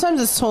sometimes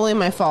it's totally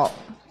my fault.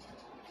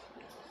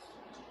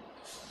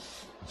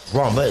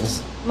 Wrong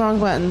buttons. Wrong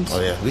buttons. Oh,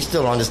 yeah. We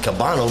still on this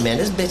Cubano, man.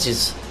 This bitch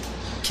is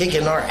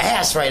kicking our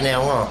ass right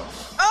now, huh?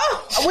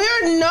 Oh, we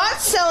are not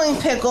selling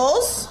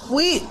pickles.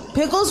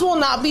 Pickles will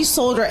not be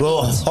sold right now.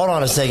 Well, hold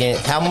on a second.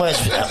 How much...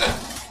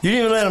 You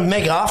didn't even let him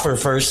make an offer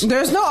first.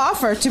 There's no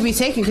offer to be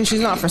taken because she's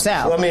not for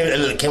sale. Well, I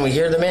mean, can we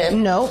hear the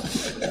man? Nope.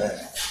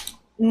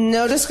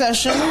 No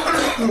discussion.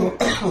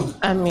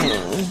 I mean,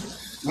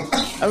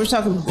 are we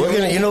talking? We're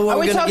gonna, you know what? Are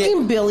we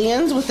talking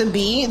billions with a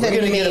B? We're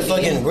gonna get a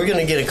fucking. We're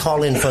gonna get a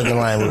call-in fucking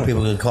line where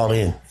people can call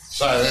in.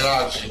 Sorry,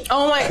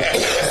 oh my!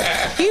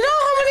 You know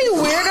how many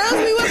weirdos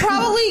we would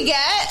probably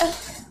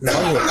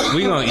get?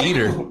 We gonna eat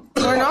her.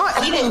 We're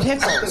not eating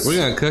pickles. We're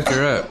gonna cook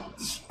her up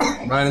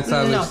right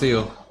inside the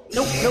seal.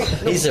 Nope.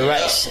 He's a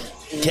right.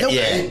 Nope.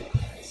 Yeah.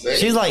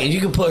 She's like, you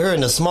can put her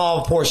in a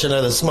small portion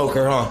of the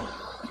smoker, huh?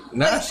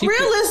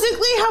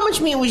 Realistically, how much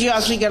meat would you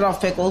actually get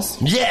off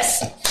pickles?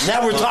 Yes.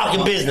 Now we're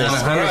talking business.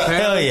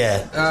 Hell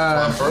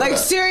yeah. Like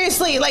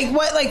seriously, like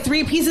what? Like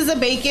 3 pieces of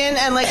bacon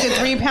and like a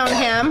 3-pound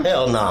ham?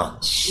 Hell no.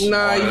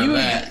 Nah,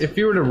 if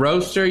you were to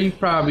roast her, you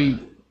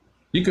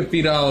could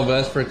feed all of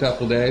us for a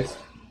couple days.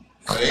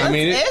 I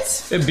mean,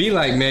 it'd be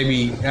like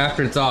maybe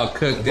after it's all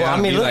cooked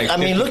down, well, like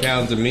 50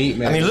 pounds of meat.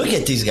 Maybe. I mean, look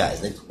at these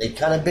guys. They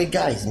kind of big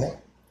guys, man.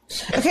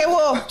 Okay,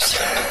 well, I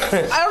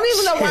don't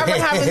even know why we're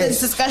having this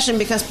discussion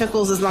because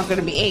pickles is not going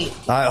to be 8. All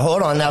right,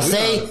 hold on.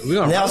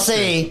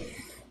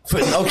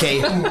 Okay,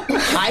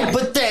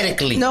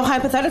 hypothetically. No,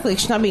 hypothetically,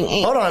 she's not being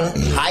 8. Hold on.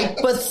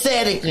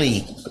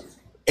 Hypothetically,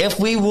 if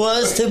we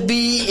was to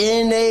be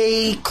in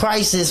a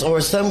crisis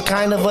or some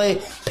kind of a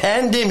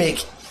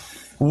pandemic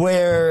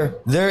where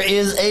there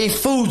is a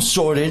food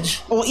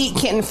shortage. We'll eat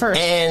kitten first.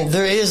 And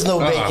there is no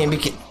bacon.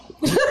 What?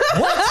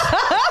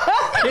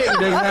 Kitten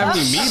doesn't have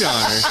any meat on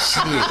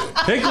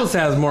her. Pickles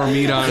has more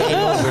meat on it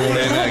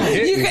than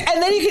kitten.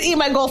 And then you can eat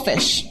my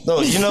goldfish.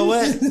 No, you know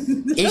what?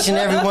 Each and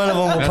every one of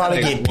them will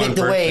probably get picked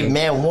away,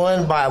 man,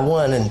 one by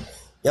one, and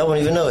y'all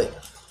won't even know it.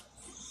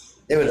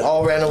 They would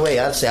all ran away.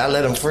 I'd say I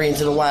let them free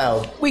into the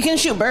wild. We can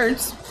shoot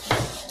birds.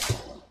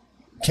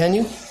 Can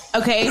you?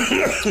 Okay.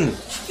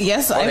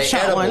 Yes, I've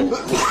shot edible?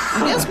 One.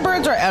 Yes,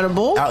 birds are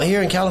edible. Out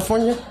here in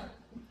California?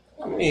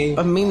 I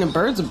mean, a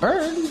bird's a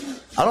bird.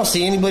 I don't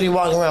see anybody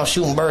walking around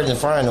shooting birds and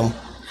frying them.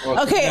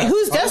 Okay,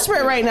 who's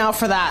desperate right now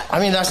for that?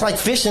 I mean, that's like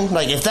fishing.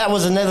 Like, if that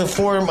was another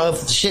form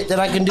of shit that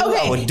I can do,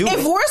 I would do it.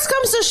 If worse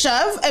comes to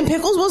shove and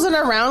Pickles wasn't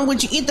around,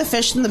 would you eat the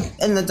fish in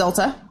the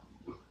Delta?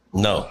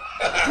 No.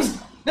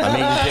 I'm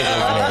eating pickles,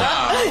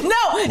 man.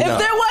 No, if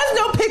there was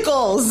no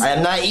pickles. I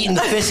am not eating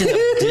the fish in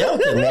the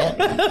Delta, man.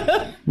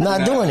 I'm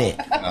not doing it.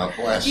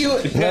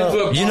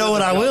 No, you know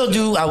what I will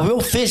do? I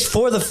will fish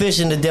for the fish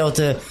in the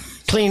Delta,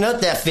 clean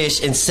up that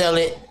fish, and sell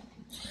it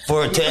to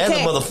other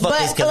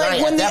motherfuckers. Because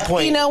like at that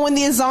point, you know, when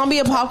the zombie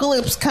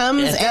apocalypse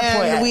comes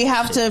and we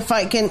have to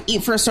fight and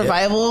eat for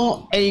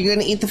survival, and you're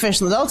going to eat the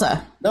fish in the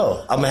Delta.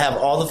 No, I'm going to have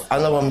all the. I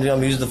know I'm going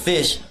to use the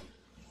fish.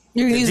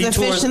 You're going to use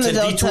the fish in the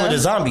Delta. Detour the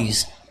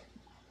zombies.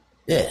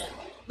 Yeah.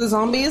 The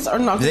zombies are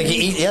not. They can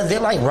eat. Yeah, they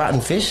like rotten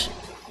fish.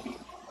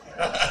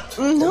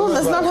 No,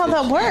 that's not how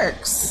that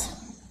works.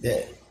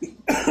 Yeah.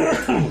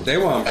 They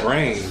want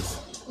brains.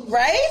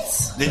 Right?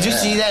 Did you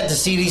see that the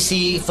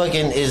CDC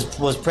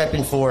was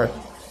prepping for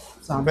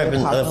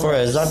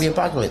a zombie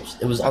apocalypse?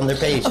 It was on their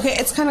page. Okay,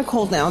 it's kind of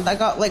cold now. That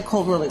got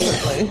cold really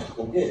quickly.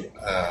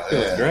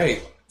 Feels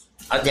great.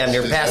 I damn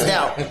near passed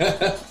out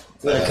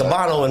with a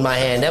Cubano in my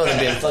hand. That would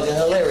have been fucking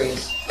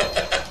hilarious.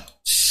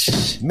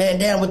 Man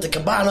down with the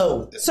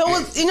Cubano. So,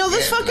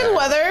 this fucking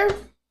weather,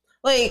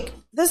 like,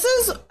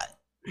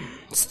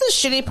 it's the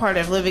shitty part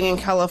of living in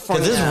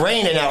California. Because it's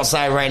raining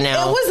outside right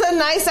now. It was a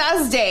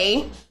nice-ass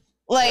day.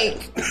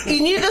 Like,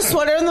 you needed a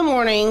sweater in the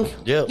morning.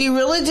 Yep. You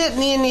really didn't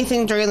need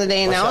anything during the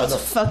day, and now it's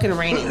fucking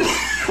raining.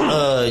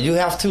 You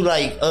have to,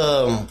 like,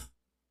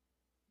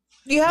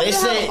 you have to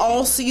have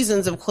all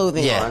seasons of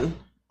clothing on.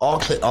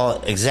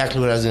 All exactly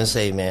what I was going to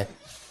say, man.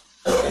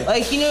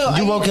 Like,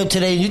 you woke up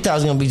today and you thought it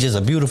was going to be just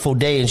a beautiful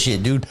day and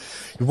shit, dude.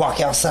 You walk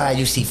outside,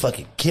 you see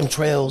fucking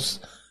chemtrails.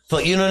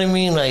 You know what I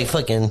mean? Like,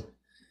 fucking...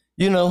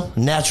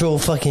 natural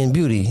fucking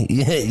beauty.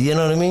 You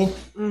know what I mean?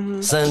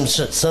 Mm-hmm.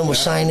 Sun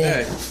was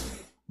shining,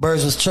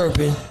 birds was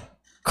chirping,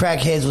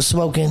 crackheads was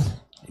smoking.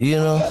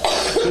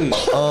 And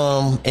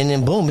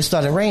then boom, it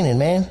started raining,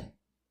 man,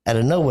 out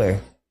of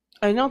nowhere.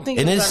 I don't think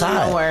it's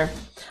out of nowhere.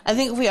 I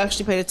think if we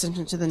actually paid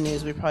attention to the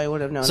news, we probably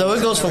would have known. So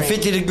it goes from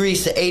 50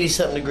 degrees to 80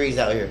 something degrees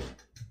out here.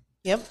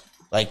 Yep.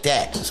 Like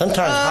that.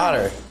 Sometimes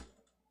hotter.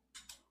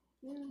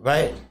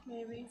 Right?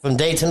 Maybe. From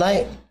day to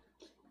night.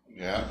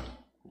 Yeah.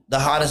 The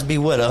hottest be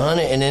what,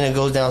 100, and then it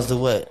goes down to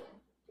what?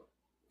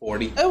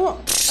 40.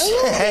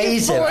 He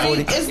said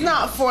 40. It's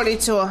not 40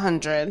 to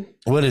 100.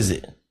 What is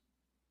it?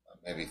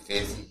 Maybe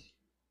 50.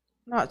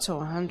 Not to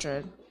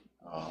 100.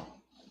 Oh.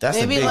 That's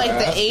maybe like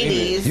the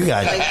 80s. You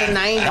got like the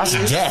 90s.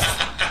 That's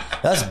death.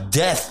 That's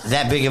death.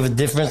 That big of a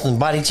difference in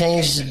body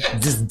change,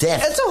 just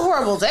death. It's a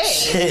horrible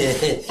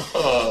day.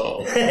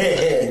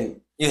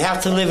 You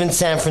have to live in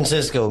San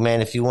Francisco,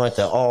 man, if you want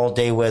the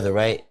all-day weather,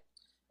 right?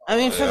 I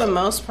mean, for the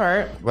most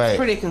part, right.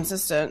 Pretty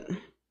consistent.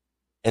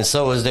 And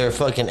so is they're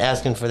fucking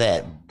asking for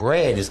that.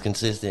 Bread is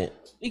consistent.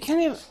 You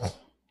can't even...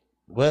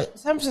 What?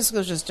 San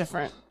Francisco's just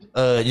different.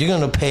 You're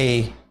going to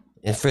pay...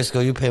 In Frisco,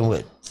 you're paying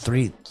what?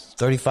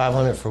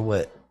 $3,500 for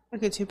what?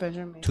 Like a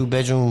 2-bedroom. Maybe.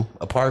 2-bedroom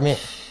apartment?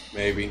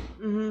 Maybe.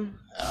 Mm-hmm.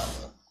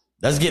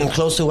 That's getting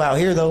close to out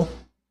here, though.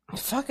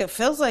 Fuck, it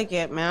feels like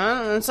it,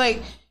 man. And it's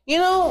like... we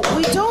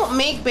don't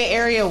make Bay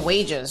Area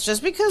wages.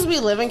 Just because we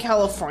live in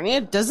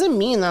California doesn't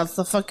mean that's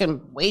the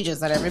fucking wages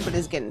that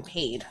everybody's getting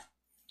paid.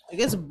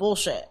 Like, it's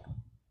bullshit.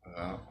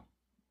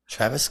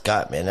 Travis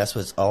Scott, man, that's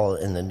what's all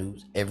in the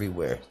news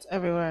everywhere. It's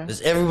everywhere.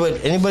 Does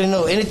anybody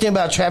know anything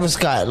about Travis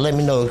Scott? Let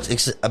me know.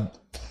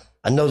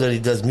 I know that he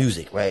does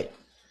music, right?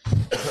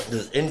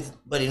 Does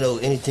anybody know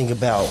anything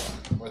about...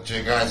 What's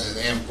your guys'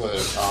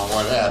 input on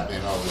what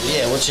happened over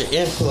there? Yeah, what's your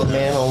input,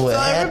 man, on what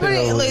happened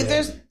over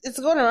there? It's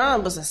going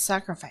around, it was a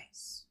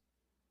sacrifice.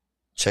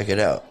 Check it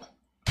out.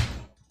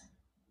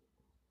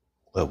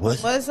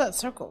 What is that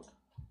circled?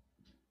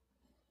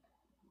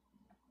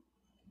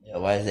 Yeah,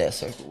 why is that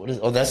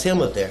circle? That's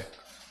him up there.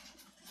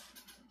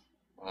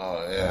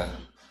 Oh, yeah.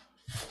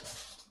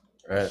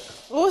 Right.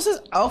 What was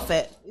his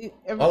outfit?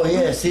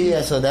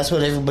 So that's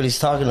what everybody's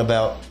talking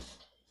about.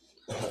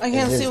 I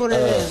can't see what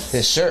it is.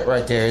 His shirt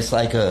right there, it's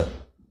like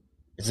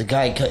it's a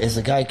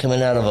guy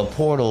coming out of a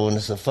portal, and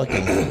it's a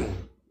fucking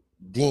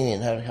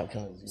demon. How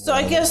can So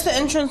I guess the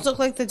entrance looked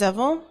like the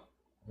devil?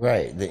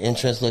 Right, the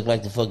entrance looked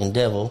like the fucking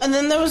devil. And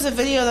then there was a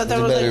video that there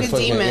was like a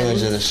demon.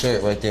 Image of the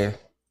shirt right there.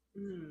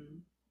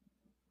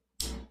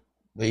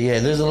 But yeah,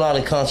 there's a lot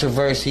of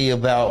controversy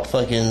about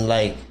fucking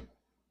like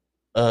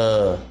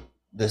the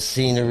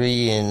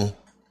scenery and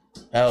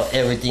how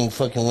everything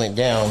fucking went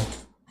down.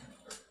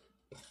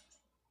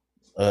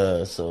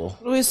 So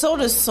we sold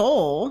his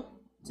soul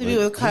to be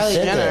with Kylie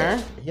Jenner.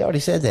 That. He already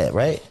said that,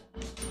 right?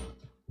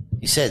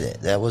 He said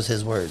that. That was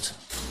his words.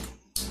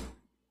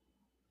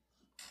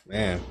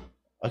 Man,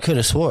 I could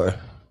have swore.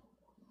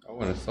 I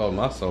wouldn't have sold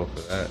my soul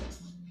for that.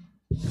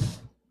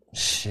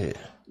 Shit.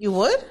 You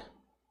would?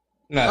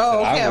 Not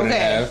I wouldn't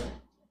have.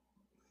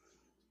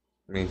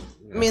 I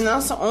mean,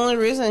 that's the only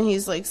reason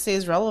he's like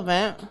stays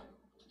relevant.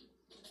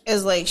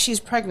 Is like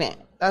she's pregnant.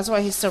 That's why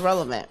he's still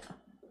relevant.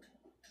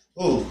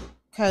 Ooh.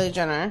 Kylie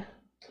Jenner.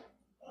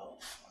 Oh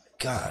my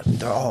God,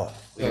 they're all.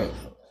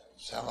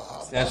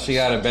 Now she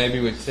got a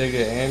baby with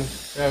Tigger and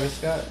Travis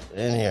Scott?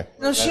 In here.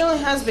 No, she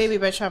only has baby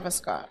by Travis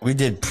Scott. We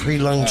did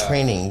pre-lung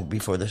training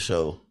before the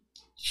show.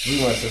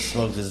 We wants to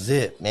smoke the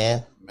zip,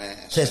 man.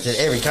 Tested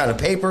every kind of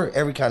paper,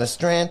 every kind of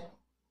strand.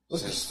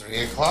 Since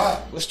 3 o'clock.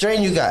 What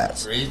strain you got?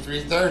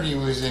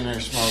 3:30 was in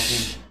there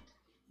smoking.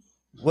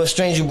 What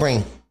strains you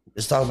bring?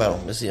 Let's talk about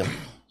them. Let's see them.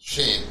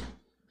 Shit.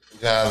 We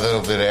got a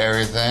little bit of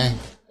everything.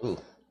 Ooh.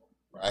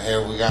 Right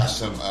here we got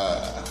some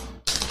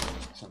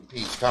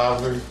peach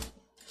cobbler.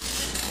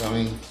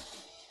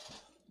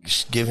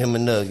 Just give him a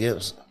nug,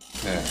 yes.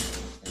 Yeah.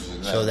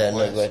 Show that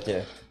nug right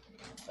there.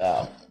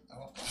 Wow.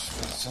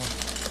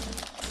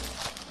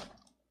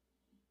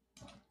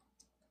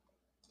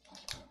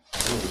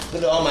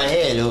 Put it on my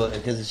head,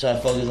 because it's trying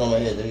to focus on my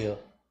head. There you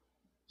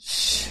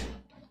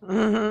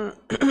go.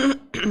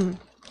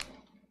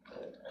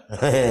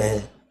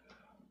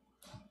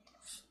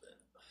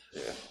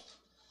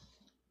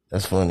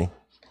 That's funny.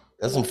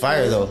 That's some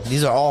fire, though.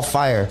 These are all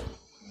fire.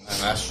 And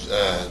that's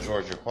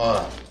Georgia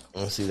Pie.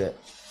 Let me see that.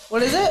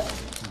 What is it?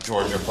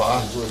 Georgia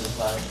Pie. Georgia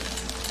Pie.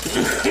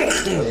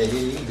 Yeah,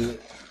 you can do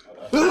it.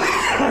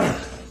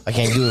 I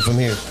can't do it from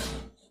here.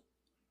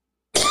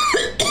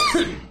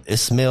 It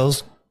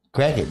smells.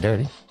 Crack it,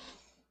 dirty.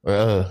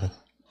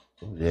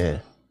 Yeah.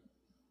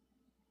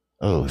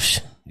 Oh,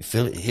 you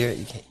feel it? Hear it?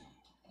 You can't.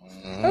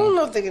 I don't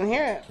know if they can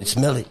hear it. You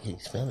smell it? Can you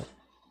smell it?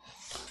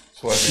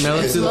 Smell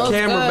it to the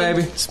camera,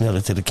 baby. Smell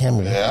it to the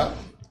camera. Yeah.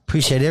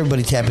 Appreciate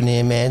everybody tapping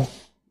in, man.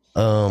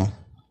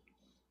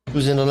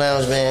 Who's in the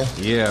lounge, man?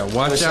 Yeah,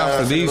 watch out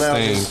for these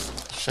things.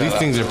 These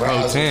things are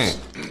potent.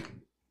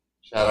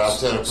 Shout out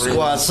to the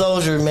Squad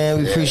Soldier, man.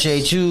 We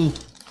appreciate you.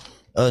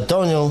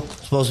 Tonio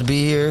supposed to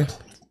be here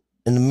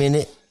in a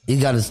minute. He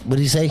got his, what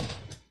did he say?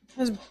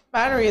 His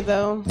battery,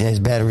 though. Yeah, his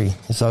battery.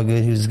 It's all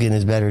good. He was getting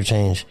his battery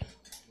changed.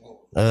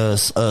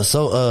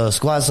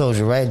 Squad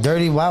Soldier, right?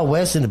 Dirty Wild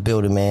West in the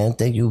building, man.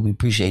 Thank you. We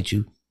appreciate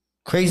you.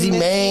 Crazy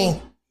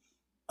man.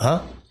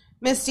 Huh?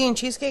 Misty and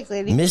Cheesecake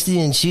Lady. Misty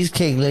and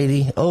Cheesecake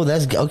Lady. Oh,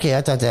 that's okay.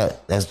 I thought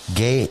that's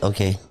gay.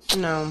 Okay.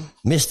 No.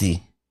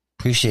 Misty.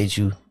 Appreciate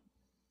you.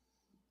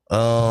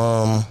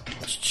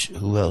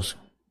 Who else?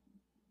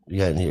 We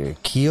got in here.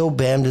 Keo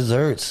Bam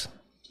Desserts.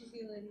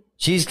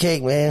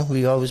 Cheesecake, man.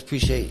 We always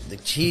appreciate the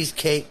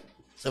cheesecake.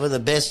 Some of the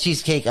best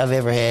cheesecake I've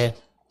ever had.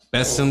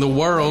 Best in the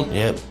world.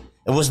 Yep.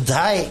 And what's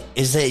tight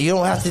is that you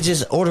don't have to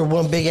just order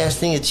one big ass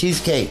thing of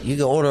cheesecake. You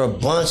can order a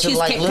bunch of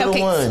like little cupcakes.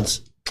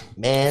 ones.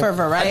 Man. For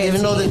variety. I didn't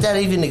even know that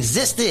even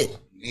existed.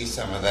 Need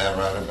some of that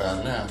right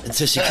about now.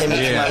 Until she came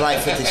into my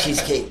life with the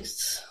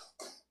cheesecakes.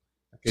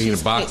 I can eat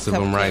a box of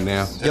them right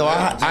now. Yo,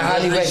 I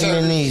highly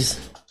recommend these.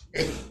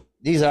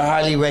 These are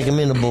highly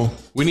recommendable.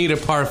 We need a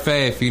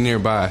parfait if you're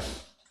nearby.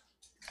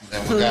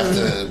 Then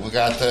we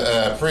got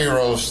the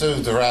pre-rolls too,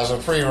 the Razzle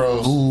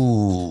pre-rolls.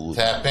 Ooh.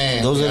 Tap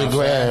in. Those are the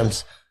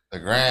grams. The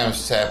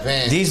grams, tap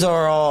in. These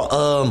are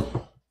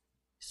all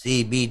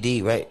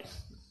CBD, right?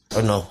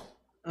 Or no?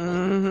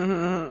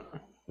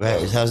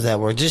 Right, how's that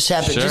work? Just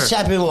tap in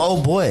with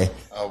Oh Boy.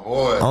 Oh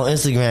boy. On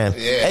Instagram.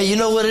 Yeah. Hey, you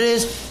know what it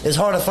is? It's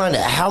hard to find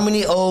out how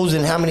many O's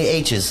and how many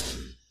H's.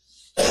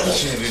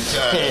 Shit,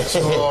 it's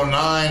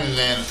 209 and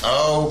then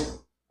O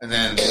and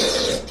then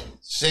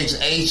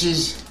 6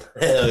 H's.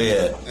 Hell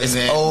yeah. It's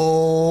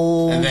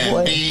O. And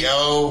then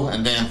B-O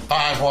and then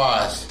 5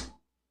 Y's.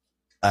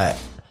 Alright.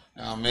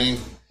 You know what I mean?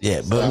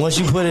 Yeah, but once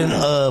you put in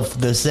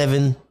the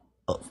 7,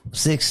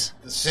 6.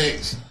 The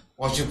 6.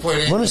 Once you put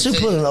in Once you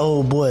put in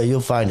Oh Boy,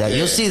 you'll find out. Yeah.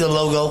 You'll see the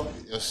logo.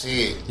 You'll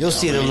see it. You'll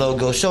see the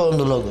logo. Show them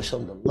the logo. Show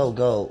them the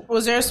logo.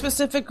 Was there a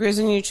specific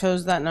reason you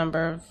chose that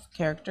number of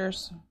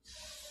characters?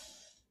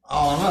 I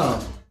don't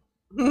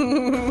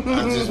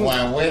know. I just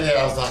went with it.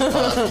 I was like,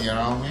 fuck, you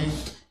know what I mean?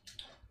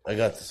 I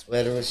got the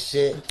sweater and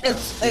shit.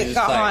 It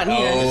got hot in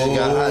here. It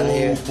got hot in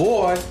here.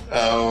 Boy.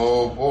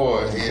 Oh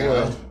boy, you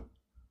know.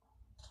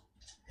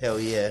 Hell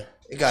yeah.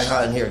 It got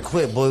hot in here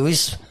quick, boy.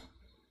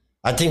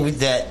 I think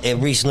that it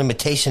reached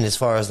limitation as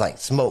far as like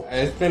smoke.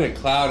 It's been a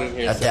cloud in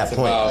here At since that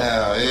point. about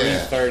Hell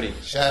yeah. 3:30.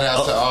 Shout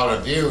out to all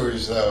the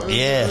viewers though.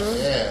 Yeah.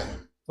 Yeah.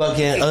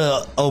 Fucking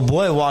Oh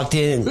Boy walked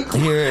in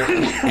here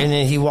and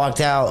then he walked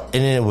out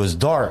and then it was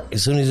dark.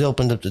 As soon as he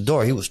opened up the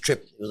door, he was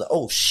tripping. He was like,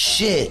 oh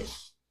shit.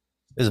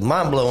 It was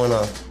mind blowing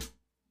on.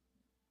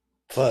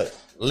 Fuck.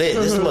 Lit.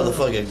 This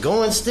motherfucker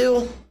going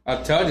still? I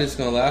told you it's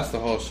going to last the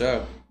whole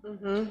show.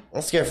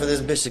 I'm scared for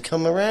this bitch to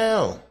come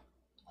around.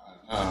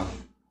 I'm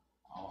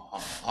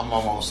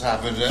almost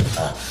having it.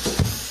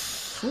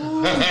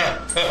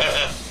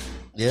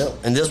 Yep.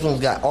 And this one's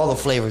got all the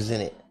flavors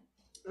in it.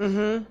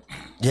 You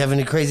have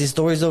any crazy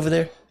stories over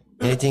there?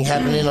 Anything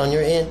happening on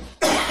your end?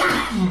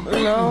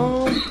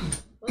 No.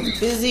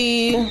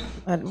 Busy.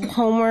 Had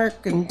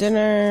homework and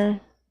dinner.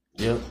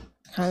 Yep.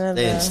 Kind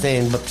of.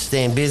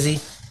 Staying busy.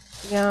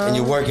 Yeah. And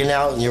you're working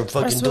out and you're I'm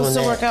fucking doing supposed to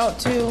that. work out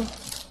too.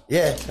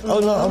 Yeah. Oh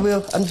no, I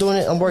will. I'm doing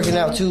it. I'm working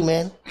out too,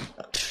 man.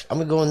 I'm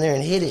gonna go in there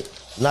and hit it.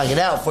 Knock it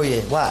out for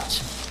you.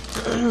 Watch.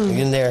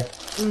 In there.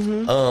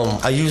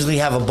 I usually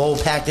have a bowl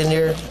packed in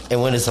there,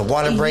 and when it's a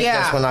water break,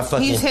 that's when I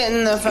fucking. He's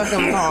hitting the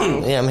fucking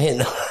bong. Yeah, I'm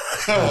hitting. Or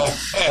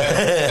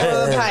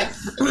the pipe.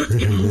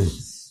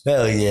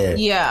 Hell yeah.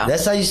 Yeah.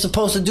 That's how you're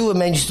supposed to do it,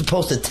 man. You're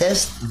supposed to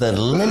test the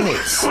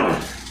limits.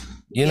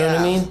 You know what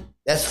I mean?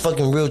 That's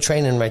fucking real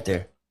training right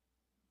there.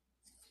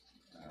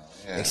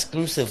 Yeah.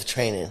 Exclusive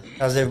training.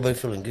 How's everybody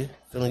feeling? Good?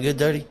 Feeling good,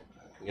 Dirty?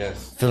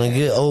 Yes. Feeling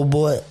good, old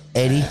boy,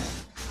 Eddie?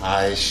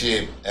 Alright,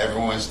 shit.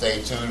 Everyone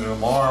stay tuned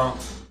tomorrow.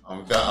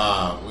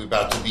 We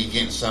about to be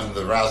getting some of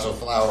the Razzle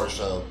Flower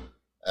show.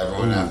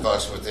 Everyone that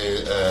fucks with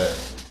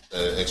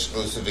the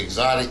exclusive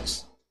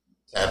exotics,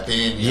 tap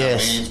in. You know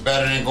what I mean? It's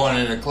better than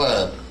going to the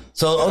club.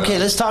 So okay,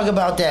 let's talk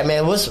about that,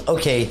 man. Let's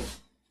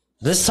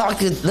talk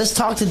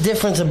the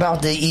difference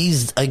about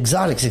the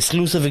exotics,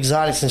 exclusive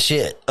exotics and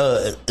shit.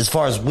 As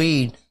far as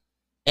weed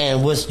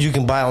and what you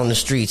can buy on the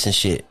streets and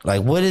shit.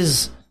 Like, what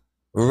is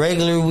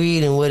regular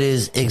weed and what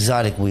is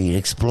exotic weed?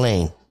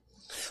 Explain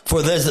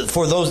for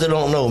those that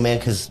don't know, man,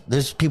 because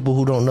there's people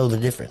who don't know the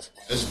difference.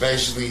 It's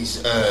basically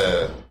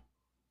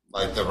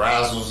like the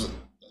Razzles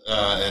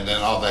and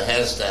then all the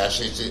head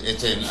stash.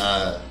 It's in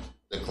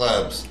the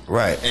clubs,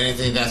 right?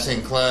 Anything that's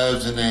in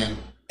clubs, and then.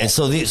 And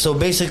so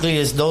basically,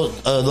 it's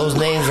those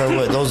names are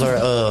what? Those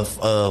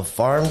are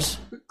farms.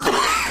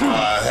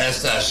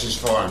 Hestashes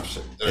Farms.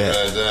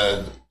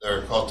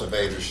 They're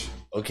cultivators.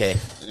 Okay.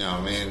 You know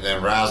what I mean?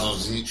 Then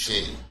Razzles eat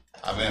shit.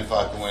 I've been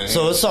fucking with him.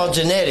 So it's all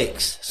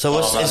genetics. So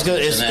it's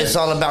good. It's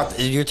all about,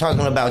 you're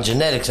talking about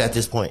genetics at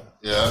this point.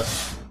 Yeah.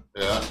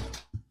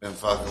 Been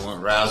fucking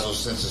with Razzles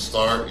since the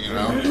start, you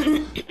know.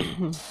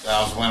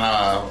 That was when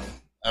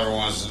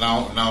everyone's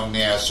known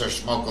me as Sir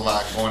Smoke a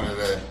lot, going to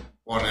the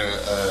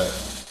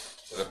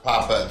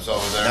pop-ups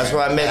over there. That's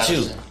where I met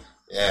you.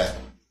 Yeah.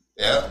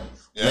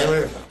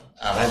 Remember?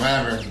 I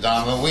remember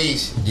Don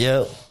Luis.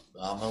 Yep.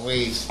 Don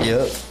Luis.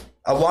 Yep.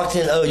 I walked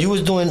in. You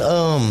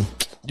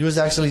was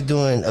actually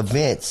doing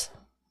events,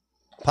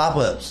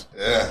 pop-ups.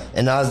 Yeah.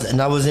 And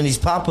I was in these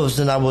pop-ups,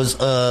 and I was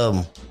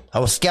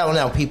scouting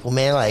out people,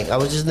 man. Like I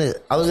was in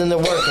there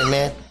working,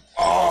 man.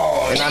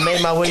 Oh. And I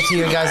made my way to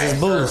your guys'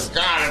 booth.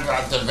 Forgot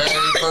about the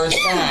very first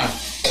time.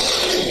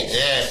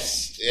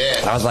 Yes.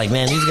 Yeah. I was like,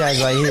 man, these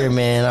guys right here,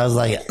 man. I was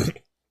like,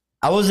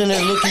 I was in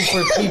there looking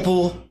for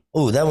people.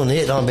 Ooh, that one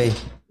hit on, baby.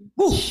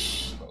 Woo.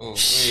 Oh,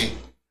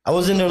 I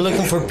was in there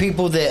looking for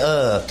people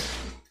that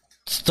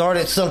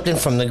started something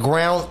from the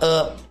ground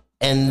up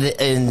and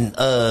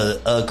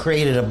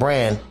created a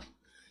brand.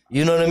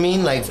 You know what I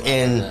mean? Like,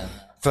 and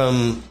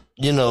from,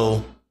 you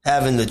know,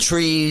 having the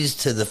trees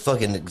to the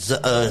fucking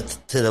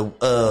to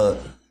the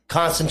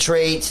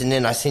concentrates, and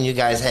then I seen you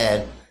guys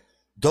had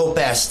dope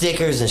ass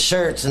stickers and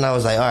shirts, and I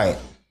was like, all right,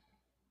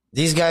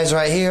 these guys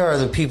right here are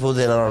the people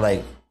that are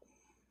like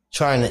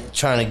trying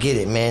to get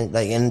it, man.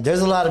 Like, and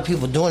there's a lot of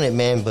people doing it,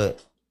 man,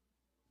 but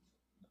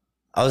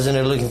I was in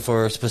there looking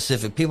for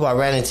specific people. I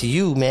ran into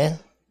you, man.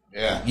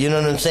 Yeah. You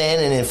know what I'm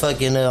saying? And then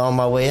fucking on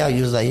my way out,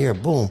 you was like, here,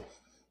 boom,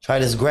 try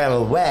this gram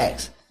of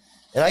wax.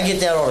 And I get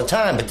that all the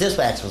time, but this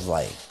wax was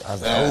like, I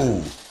was like,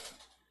 ooh,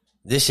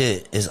 this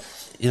shit is,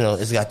 you know,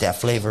 it's got that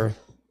flavor.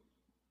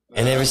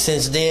 And ever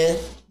since then,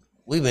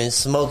 we've been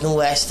smoking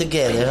wax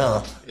together,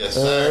 huh? Yes,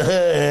 sir.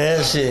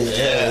 That shit,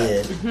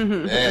 yeah.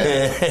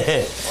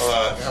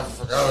 I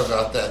forgot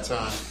about that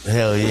time.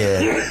 Hell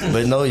yeah.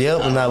 But no, yep,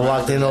 when I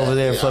walked in over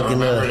there,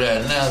 fucking. I remember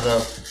that now,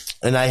 though.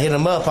 And I hit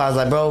him up. I was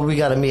like, bro, we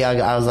got to meet.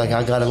 I was like,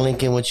 I got to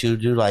link in with you,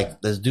 dude. Like,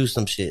 let's do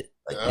some shit.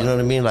 Like, you know what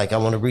I mean? Like, I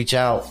want to reach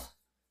out.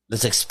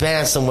 Let's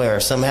expand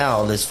somewhere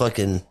somehow. Let's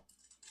fucking,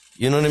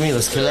 you know what I mean?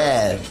 Let's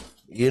collab.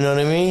 You know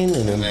what I mean?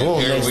 And then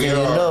boom, next thing you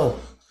know,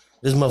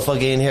 this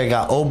motherfucker in here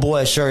got old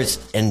boy shirts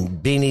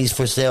and beanies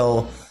for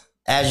sale.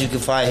 As you can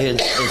find here,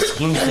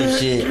 exclusive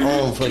shit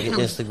on fucking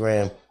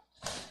Instagram.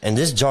 And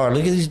this jar,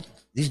 look at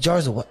these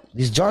jars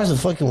of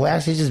fucking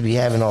wax. They just be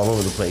having all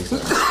over the place.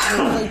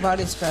 Like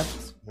body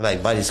scrubs.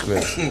 Like body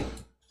scrubs.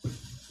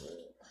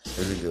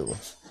 Really good one.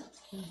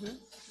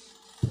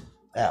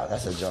 Wow,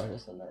 that's a jar.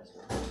 That's a nice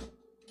one.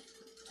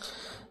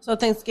 So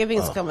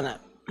Thanksgiving's coming up.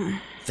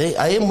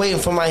 I am waiting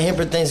for my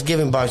Hemper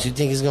Thanksgiving box. You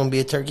think it's gonna be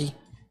a turkey?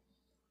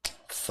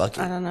 Fuck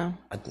it. I don't know.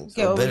 I think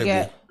Get so. what we Better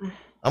get. be.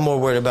 I'm more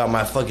worried about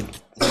my fucking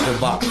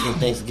box for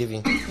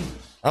Thanksgiving.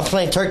 I'm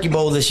playing Turkey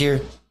Bowl this year.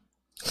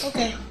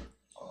 Okay.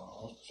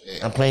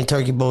 I'm playing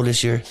Turkey Bowl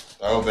this year.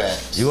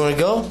 Throwbacks. You want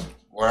to go?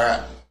 Where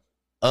at?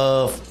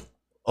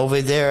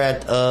 Over there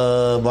at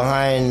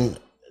behind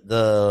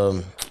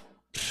the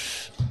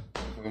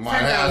We might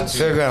have to.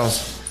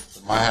 fairgrounds.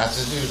 We might have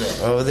to do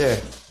that. Over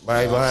there,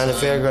 right behind the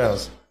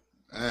fairgrounds.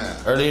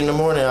 Yeah. Early in the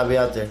morning, I'll be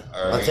out there.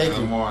 I'll Early take in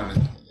the you.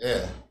 morning.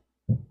 Yeah.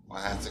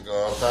 Might have to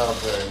go up out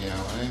there, you know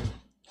what I mean?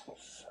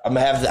 I'm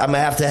gonna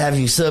have to have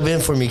you sub in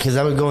for me because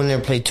I'm gonna go in there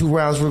and play 2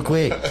 rounds real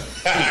quick.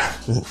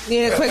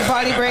 Need a quick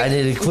body break? I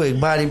need a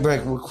quick body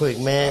break real quick,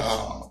 man.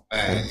 Oh,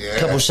 man, yeah.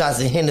 Couple shots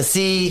of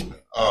Hennessy.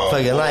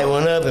 Fucking light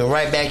one up and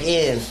right back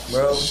in,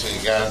 bro. Shit,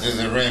 you gotta do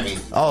the Remy.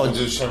 Oh. We'll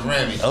do some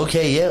Remy.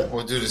 Okay, yep.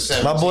 We'll do the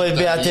 17. My boys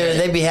be out there,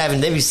 they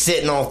be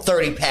sitting on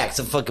 30 packs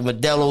of fucking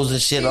Modelo's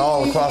and shit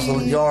all across the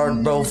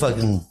yard, bro.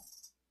 Fucking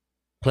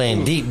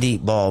playing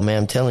deep ball,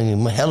 man. I'm telling you,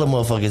 hella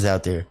motherfuckers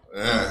out there.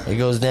 Yeah. It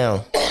goes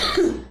down.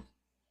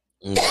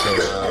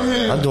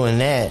 I'm doing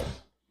that.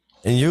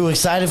 And you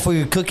excited for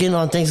your cooking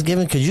on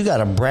Thanksgiving? Because you got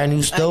a brand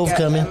new stove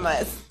coming.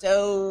 My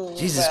stove.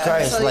 Jesus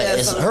Christ. Like,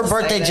 her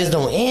birthday just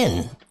don't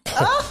end.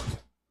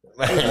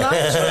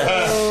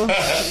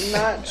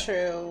 Not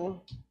true.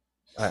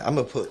 Right, I'm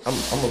gonna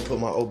put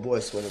my old boy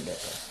sweater back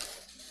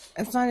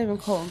on. It's not even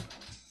cold.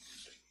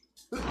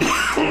 But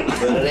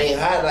it ain't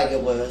hot like it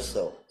was,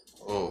 so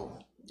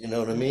you know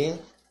what I mean?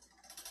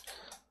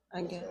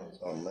 I get it.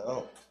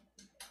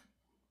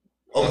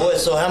 Oh boy,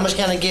 so how much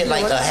can I get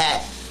like a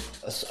hat,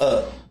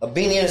 a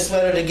beanie and a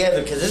sweater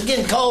together? Cause it's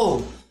getting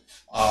cold.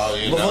 Oh,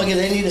 you know. Motherfucker,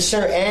 they need a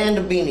shirt and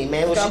a beanie,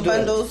 man. What Got you doing?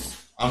 bundles.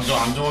 I'm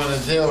doing a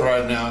deal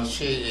right now.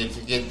 Shit, if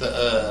you get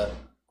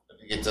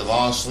the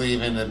long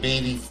sleeve and the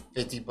beanie,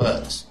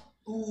 $50.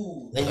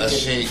 Ooh,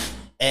 That's cheap.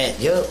 And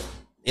yep.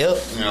 You know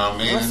what I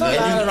mean? That's not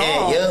bad at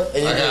all.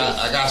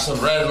 I got some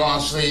red long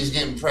sleeves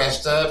getting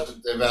pressed up.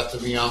 They're about to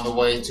be on the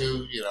way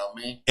too. You know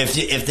what I mean?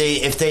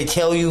 If they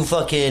tell you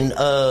fucking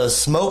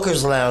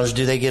smokers lounge,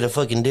 do they get a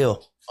fucking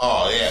deal?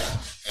 Oh yeah.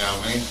 You know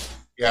what I mean?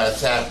 You gotta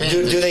tap in.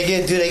 Do they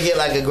get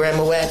like a gram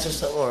of wax or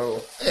something? Or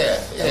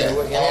Yeah.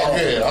 All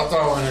good. I'll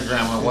throw in a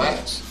gram of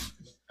wax.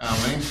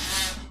 I mean,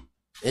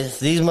 if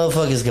these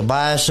motherfuckers could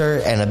buy a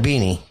shirt and a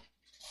beanie,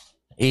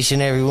 each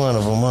and every one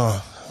of them,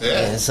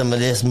 yeah. And some of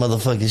this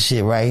motherfucking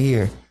shit right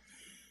here.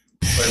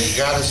 But you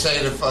gotta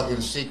say the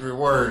fucking secret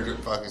word, the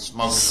fucking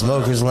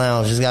Smokers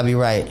Lounge. It's gotta be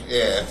right.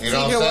 Yeah, if you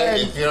don't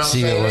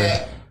say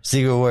that,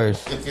 secret word.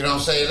 If you don't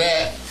say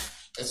that,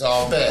 it's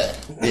all bad.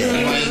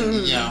 Yeah.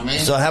 You know what I mean?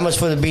 So how much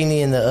for the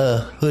beanie and the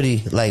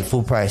hoodie, like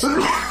full price?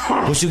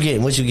 What you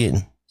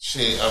getting?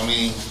 Shit, I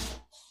mean,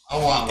 I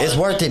want. It's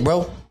worth it,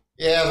 bro.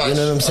 Yeah, like, you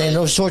know what I'm saying?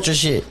 No shorts or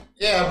shit.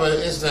 Yeah, but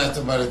it's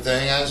nothing but a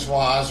thing. I just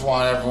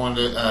want everyone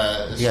to.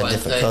 You got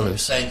different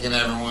colors. Thanking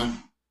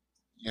everyone,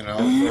 you know,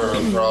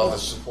 for all the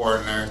support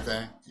and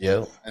everything.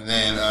 Yep. And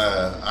then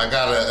I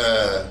got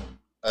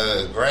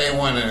a gray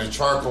one and a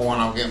charcoal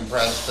one. I'm getting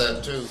pressed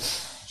up too.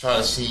 Try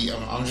to see.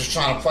 I'm just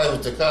trying to play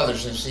with the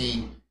colors and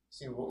see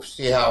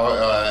how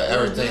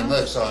everything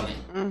looks on it.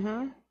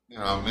 Mm-hmm. You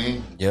know what I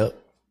mean? Yep.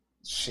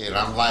 Shit,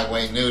 I'm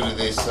lightweight new to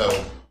this, so.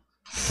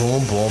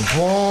 Boom, boom,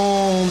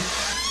 boom.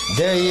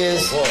 There he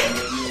is.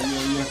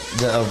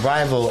 The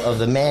arrival of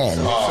the man.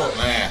 Oh,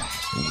 man.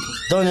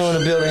 Don't you in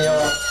the building,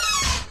 y'all?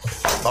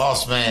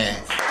 Boss man.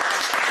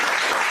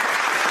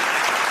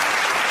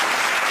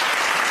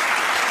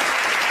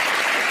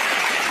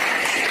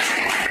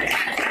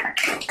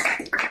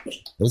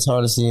 It's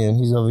hard to see him.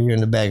 He's over here in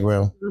the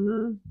background,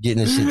 getting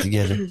his shit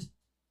together.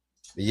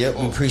 But yep,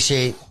 we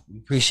appreciate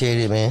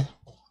it, man.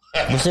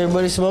 What's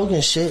everybody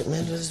smoking? Shit,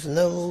 man.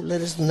 Let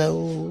us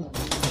know.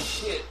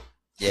 Shit.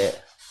 Yeah.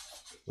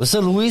 What's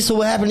up, Luis? So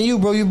what happened to you,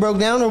 bro? You broke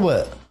down or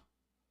what?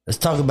 Let's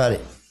talk about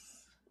it.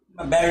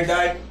 My battery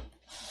died.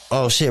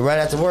 Oh, shit. Right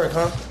after work,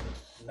 huh?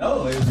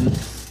 No, it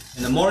was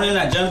in the morning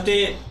I jumped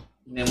it.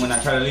 And then when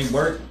I tried to leave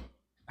work,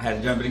 I had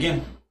to jump it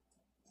again.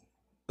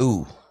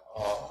 Ooh.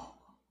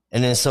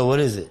 And then, so what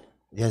is it?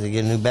 You have to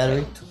get a new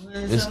battery?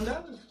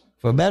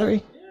 For a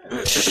battery?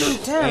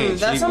 Damn,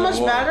 that's how much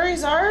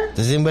batteries are?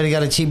 Does anybody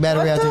got a cheap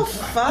battery out there? What the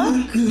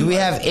fuck? Do we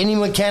have any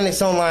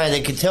mechanics online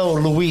that could tell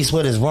Luis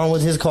what is wrong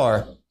with his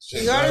car?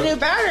 You got a new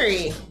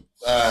battery.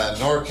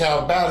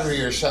 NorCal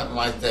battery or something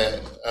like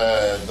that.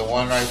 The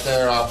one right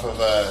there off of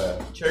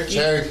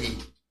Cherokee.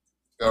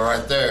 Go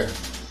right there.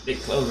 They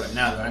closed right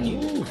now, though. I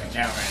need it right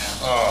now.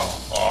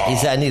 Oh. He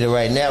said I need it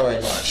right now. Oh,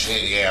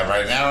 shit, yeah,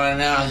 right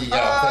now. You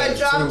gotta pay I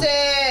dropped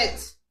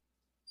it.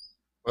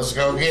 Let's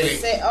go get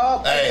it.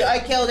 Hey. I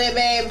killed it,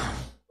 babe.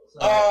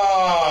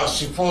 Oh,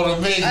 she pulled a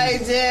me. I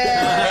did.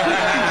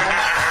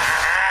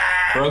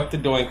 Broke the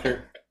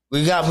doinker.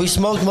 We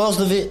smoked most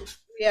of it.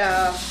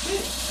 Yeah.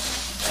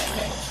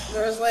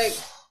 There was like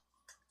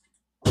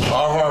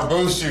all of our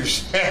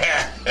boosters.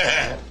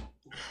 Get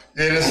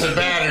us a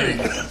battery.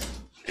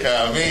 You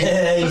know what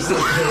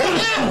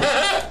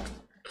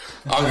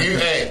I mean?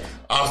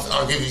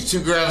 I'll give you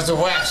 2 grams of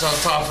wax on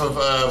top of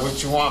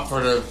what you want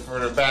for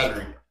the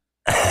battery.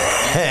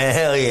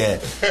 Hell yeah.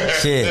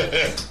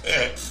 Shit.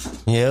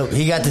 Yep.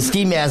 He got the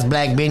ski mask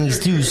black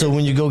beanies too, so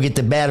when you go get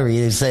the battery,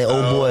 it say,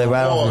 oh boy,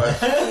 right on.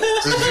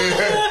 Just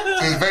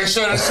make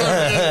sure to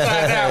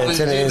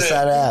turn it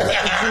inside out.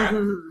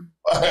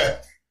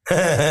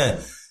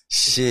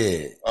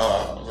 Shit.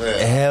 Oh, man.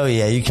 Hell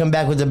yeah. You come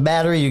back with the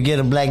battery, you get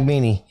a black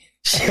beanie.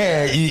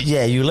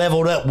 You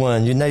leveled up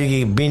one. You know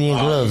you get beanie and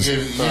gloves. You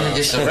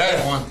get the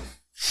red one.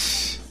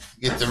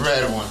 Get the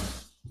red one.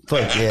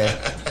 Fuck yeah.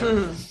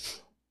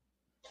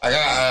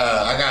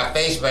 I got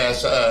face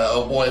mask,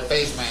 oh boy,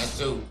 face mask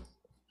too.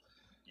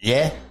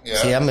 Yeah?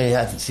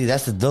 See,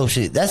 that's the dope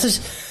shit. That's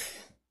just,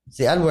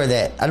 see, I'd wear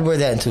that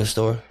into a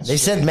store. They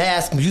said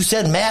mask. You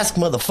said mask,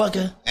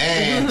 motherfucker.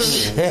 And I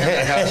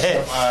got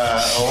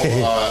some,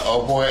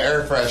 oh boy,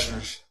 air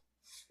fresheners.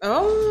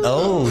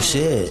 Oh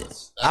shit.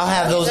 I'll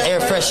have those air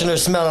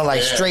fresheners smelling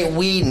like straight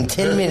weed in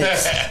 10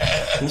 minutes.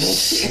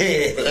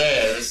 Shit.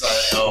 Yeah, it's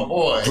like, oh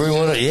boy.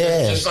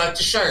 Just like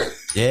the shirt.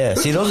 Yeah.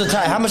 See, those are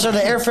tight. How much are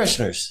the air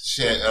fresheners?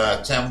 Shit,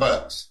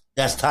 $10.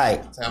 That's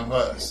tight.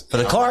 $10. For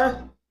the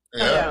car?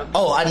 Yeah.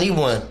 Oh, I need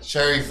one.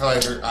 Cherry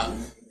flavor.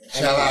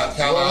 Shout out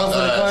to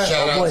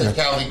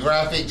Cali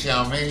Graphics, you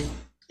know what I mean?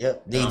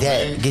 Yep. Need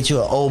that. Get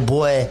you an old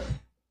boy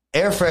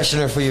air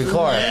freshener for your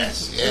car.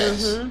 Yes.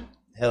 Mm-hmm.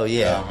 Hell yeah.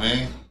 You know what I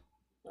mean?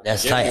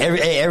 That's tight.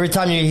 Every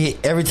time you hit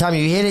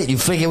it, you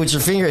flick it with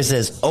your finger. It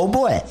says, "Oh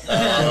boy."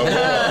 Oh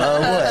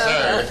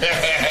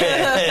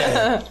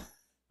boy.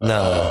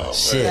 No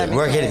shit.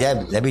 Working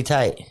that'd be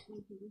tight.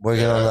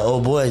 Working on the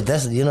old boy.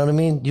 That's, you know what I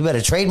mean. You better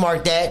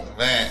trademark that.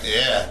 Man,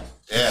 yeah.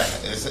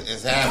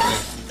 It's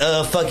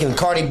happening. Fucking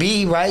Cardi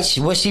B, right?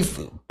 What?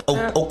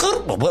 I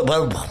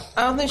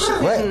don't think she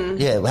what?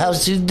 Yeah. How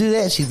does she do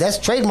that? That's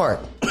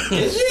trademark.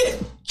 Is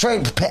it?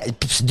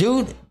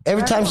 Dude.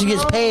 Every time she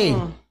gets paid.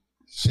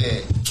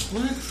 Shit.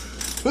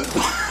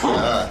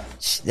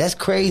 That's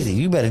crazy.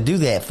 You better do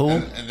that, fool.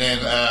 And then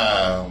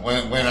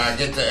when I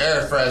get the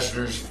air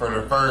fresheners for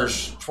the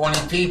first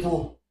 20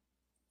 people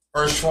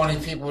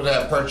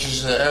that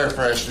purchase the air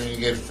freshener, you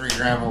get a free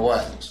gram of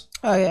wax.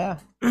 Oh yeah.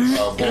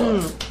 Oh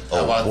boy.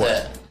 How about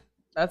that?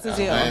 That's a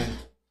deal. Man?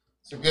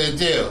 It's a good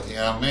deal, you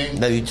know what I mean?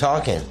 No, you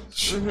talking.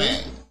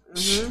 Man.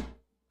 You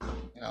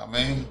You know what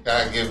I mean?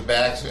 Gotta give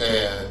back.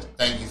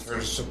 Thank you for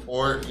the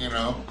support. You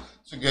know,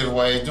 it's a good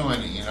way of doing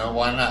it. You know,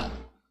 why not?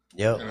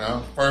 Yep. You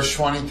know, first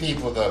 20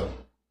 people though.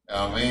 You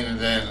know what I mean? And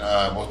then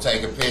we'll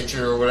take a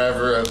picture or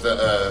whatever of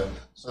the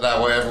so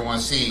that way everyone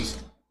sees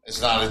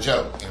it's not a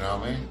joke. You know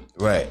what I mean?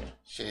 Right.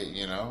 Shit.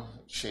 You know.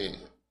 Shit.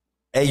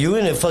 Hey, you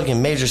in the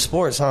fucking major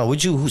sports, huh?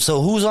 Would you?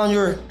 So who's on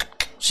your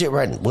shit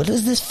right now? What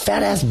is this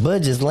fat ass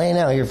bud just laying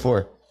out here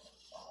for?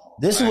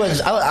 This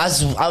was I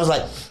was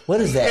like,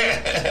 what is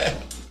that?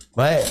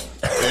 Right?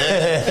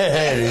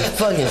 These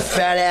fucking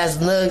fat ass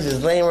nugs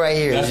just laying right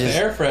here. That's just, the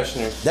air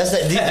freshener. That's the,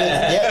 these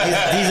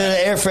are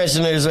the air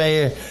fresheners right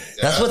here.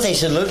 That's what they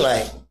should look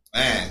like.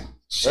 Man.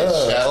 Shit,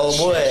 old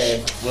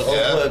boy. Old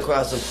boy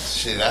across the...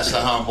 Shit, that's the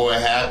homeboy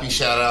Happy.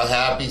 Shout out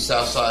Happy,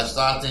 Southside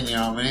Stockton, you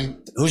know what I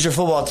mean? Who's your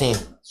football team?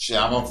 Shit,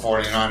 I'm a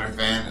 49er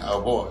fan.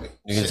 Oh, boy.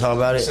 You can talk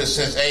about it?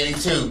 Since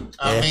 82.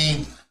 I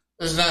mean,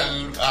 there's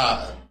nothing...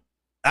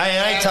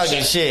 I ain't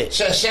talking shit.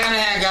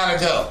 Shanahan gotta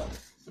go.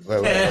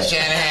 Right.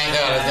 Shanahan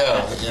gotta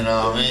go. You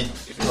know what I mean?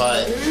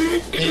 Like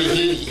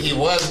he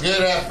was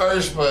good at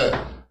first, but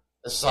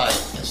it's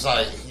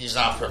like he's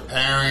not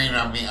preparing.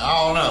 I mean,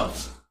 I don't know.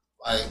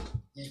 Like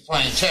he's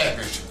playing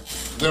checkers.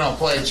 We don't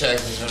play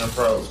checkers in the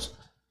pros.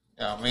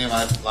 You know what I mean?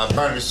 Like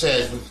Bernie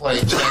says, we play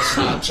chess,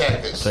 not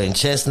checkers. Playing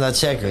chess, not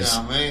checkers.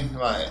 You know what I mean?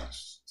 Like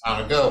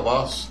time to go,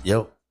 boss.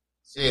 Yep.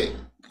 That's it.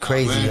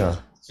 Crazy, you know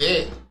huh? That's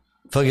it.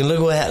 Fucking look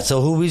what happened.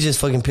 So who we just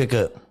fucking pick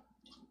up?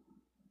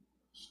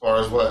 As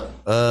far as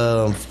what?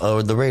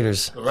 The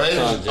Raiders. The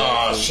Raiders?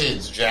 Oh, shit,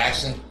 it's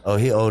Jackson. Oh,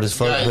 he old as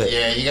fuck.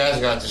 You guys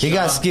got the He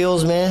got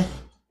skills, man.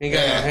 He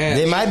got no hands.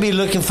 They might be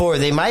looking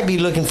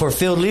for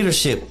field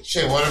leadership.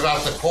 Shit, what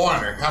about the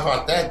corner? How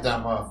about that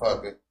dumb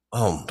motherfucker? You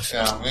know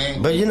what I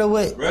mean? But you know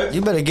what? Right.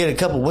 You better get a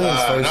couple wins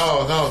first.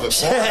 No, the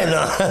corner.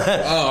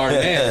 No.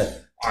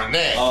 Arnett.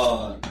 Arnett.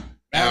 Oh,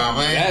 You know what I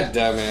mean? That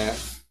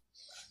dumbass.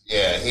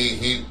 Yeah,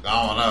 he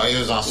I don't know. He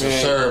was on some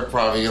syrup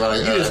probably like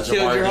You just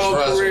killed your whole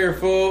Russell. career,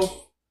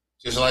 fool.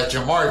 Just like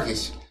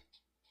Jamarcus.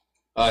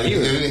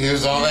 He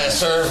was on that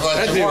syrup like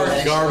that dude was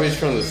Jamarcus. garbage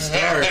from the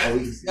start. That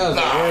was the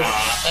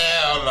worst.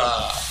 Hell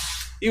nah.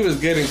 He was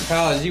good in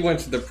college. He went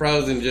to the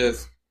pros and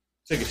just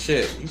took a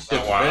shit. He shit the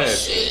Wow, bed.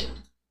 shit.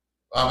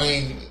 I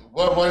mean,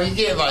 what did he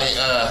get? Like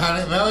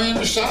 100 million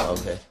or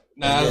something? Okay.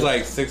 Nah, it was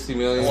like 60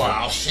 million.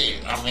 Wow,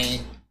 shit. I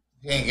mean,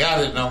 he ain't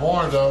got it no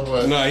more though.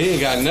 But No, he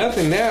ain't got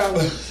nothing now.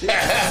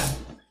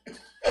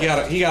 He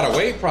got a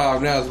weight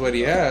problem now is what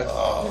he has.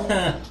 Oh,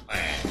 man.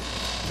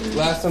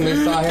 Last time they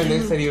saw him, they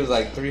said he was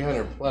like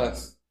 300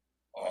 plus.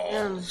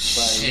 Oh, Like,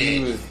 shit. he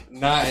was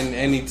not in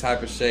any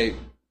type of shape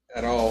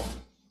at all.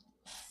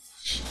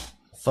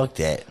 Fuck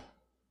that.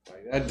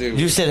 Like, that dude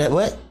You was said that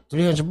what?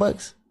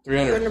 $300?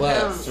 300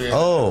 plus. 300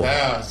 Oh.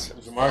 pounds.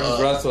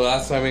 Marcus Russell,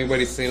 last time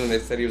anybody seen him, they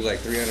said he was like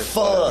 300 Fuck.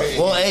 plus.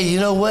 Well, hey, you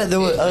know what? There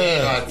was,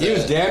 He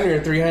was damn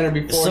near 300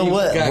 before. so he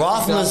what? got kicked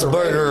out the Raiders.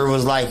 Roethlisberger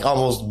was like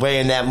almost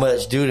weighing that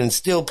much, dude, and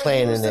still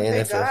playing in the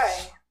Big NFL. guy.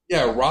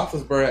 Yeah,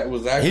 Roethlisberger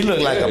was actually. He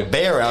looked like a good.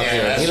 bear out Yeah,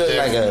 there. that's He looked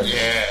like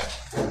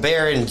different. a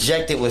bear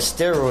injected with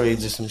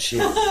steroids or some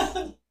shit.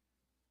 I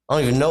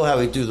don't even know how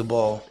he threw the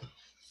ball.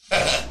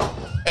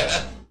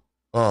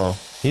 Oh,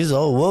 he's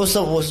old.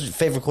 What's your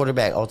favorite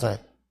quarterback all time?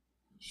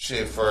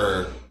 Shit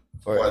for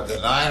what, the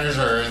Niners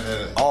or in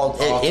the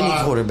Any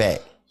time?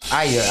 quarterback.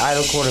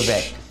 Idol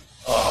quarterback.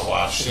 Oh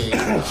wow, shit!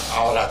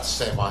 I would have to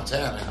say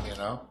Montana. You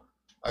know,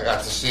 I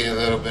got to see a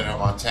little bit of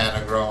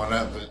Montana growing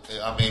up, but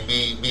I mean,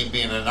 me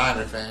being a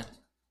Niner fan.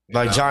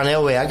 Like John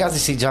Elway. I got to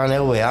see John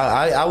Elway.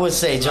 I would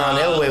say John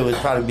Elway would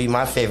probably be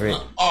my favorite.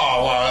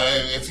 Oh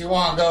well, if you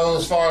want to go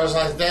as far as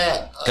like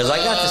that, Because I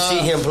got to see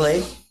him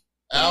play.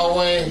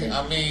 Elway.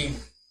 I mean,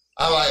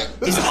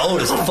 He's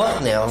old as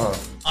fuck now, huh?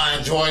 I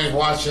enjoyed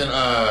watching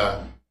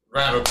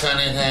Randall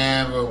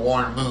Cunningham and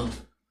Warren Moon.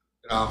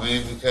 You know what I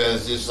mean?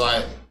 Because it's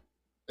like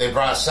they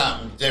brought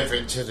something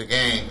different to the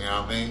game. You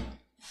know what I mean?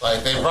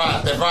 Like they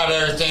brought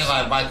everything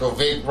like Michael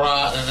Vick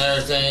brought and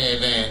everything,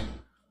 and then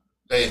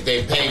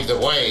they paved the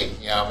way.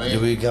 You know what I mean?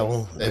 Do we got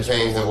one? They Which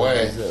paved one the way.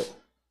 is up?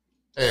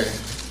 Here,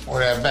 where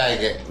that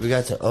bag at? We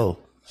got the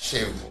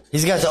Shit.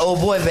 He's got the old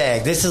boy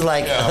bag. This is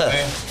like Yeah,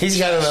 man. he's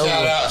got an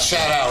old.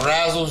 Shout out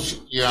Razzles.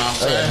 You know what I'm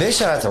Oh, yeah, saying? big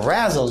shout out to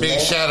Razzles, Big man.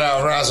 shout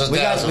out Razzle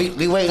Dazzle.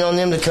 We waiting on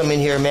them to come in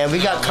here, man. We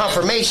got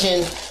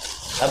confirmation,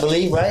 I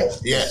believe, right?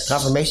 Yes.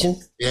 Confirmation.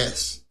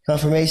 Yes.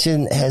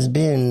 Confirmation has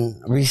been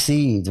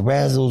received.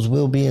 Razzles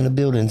will be in the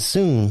building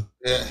soon.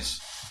 Yes.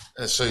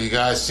 And so you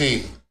guys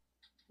see,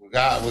 we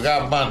got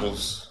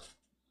bundles.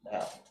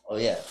 Oh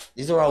yeah,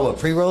 these are all what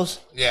pre-rolls,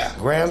 Yeah.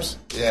 grams.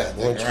 Yeah.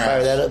 Why don't you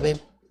fire that up, baby?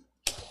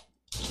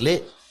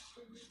 Lit.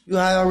 You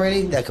high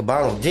already? That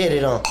Cubano did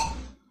it on.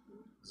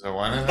 Is there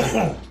one in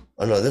there?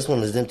 Oh no, this one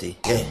is empty.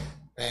 Yeah.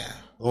 Damn.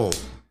 Boom.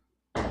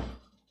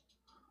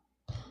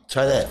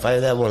 Try that.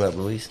 Fire that one up,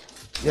 Luis.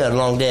 You got a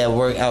long day at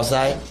work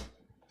outside.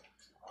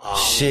 Oh,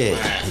 Shit.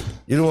 man.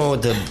 You the one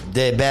with the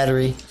dead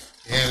battery.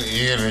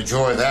 You're gonna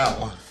enjoy that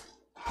one.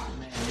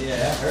 man, yeah,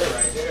 that hurt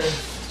right there.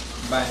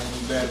 Buying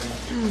a new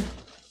battery.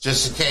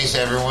 Just in case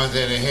everyone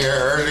didn't hear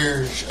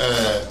earlier,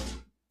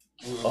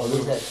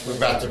 We're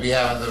about to be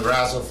having the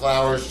razzle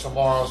flowers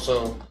tomorrow,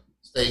 so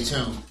stay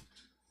tuned.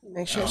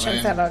 Make sure to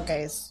check that out,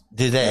 guys.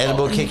 Did that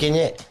edible kick in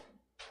yet?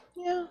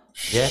 Yeah.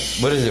 Yeah?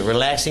 What is it?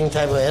 Relaxing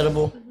type of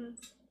edible? Mm-hmm.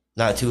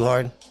 Not too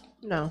hard?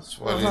 No. That's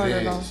what not hard it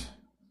at all. is.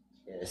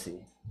 Yeah, see.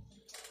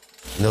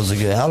 Those are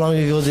good. How long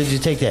ago did you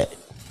take that?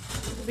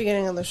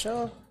 Beginning of the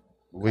show.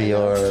 We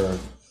are...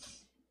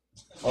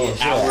 Oh,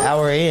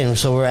 hour in.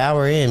 So we're an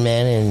hour in,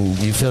 man, and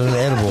you feeling the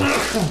edible.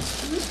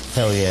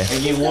 Hell yeah. Are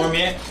you getting warm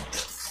yet?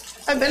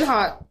 I've been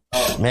hot.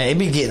 Man, it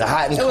be getting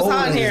hot and cold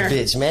hot in in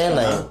this bitch, man.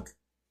 Like,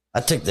 I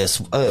took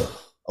this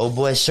old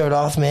boy's shirt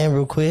off, man,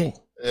 real quick.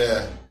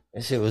 Yeah.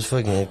 That shit was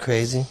fucking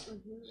crazy.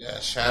 Yeah,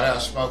 shout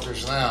out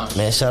Smokers Lounge.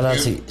 Man, shout out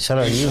to you,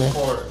 man.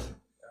 Supporter.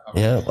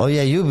 Yeah. Oh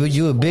yeah,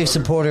 you a big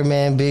supporter,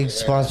 man. Big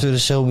sponsor of the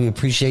show. We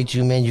appreciate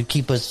you, man. You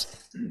keep us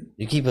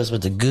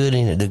with the good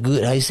in it. The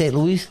good. How you say it,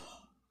 Luis?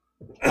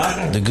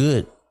 The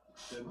good.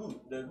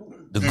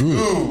 The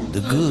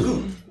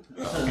good.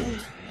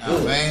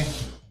 Oh, man.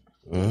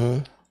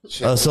 Mm-hmm.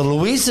 So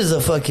Luis is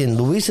a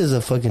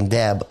fucking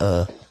dab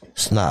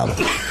snob.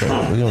 Okay,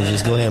 we're gonna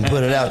just go ahead and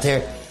put it out there.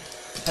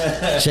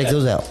 Check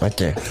those out right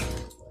there.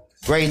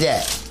 Grade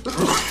that.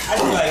 I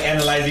do like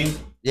analyzing.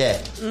 Yeah.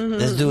 Mm-hmm.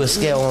 Let's do a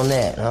scale on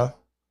that, huh?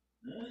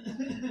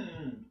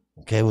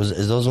 Okay,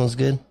 is those ones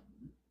good?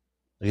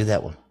 Look at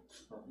that one.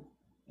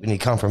 We need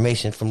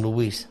confirmation from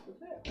Luis.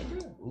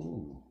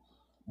 Ooh.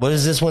 What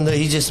is this one that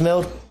he just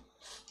smelled?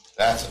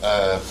 That's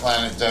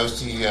Planet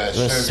Dosti You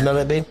sugar. smell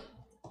it, babe?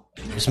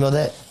 You smell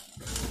that?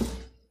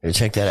 Here,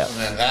 check that out. And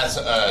then that's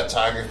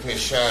Tiger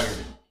Fish Shatter.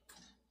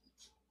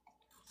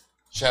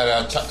 Shout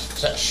out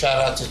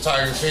to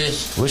Tiger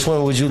Fish. Which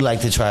one would you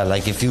like to try?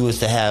 Like if you was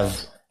to have,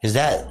 is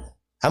that,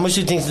 how much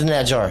you think's in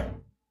that jar?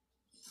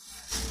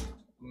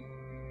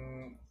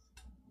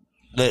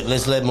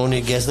 Let's let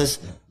Monique guess. Let's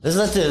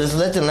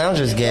let the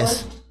loungers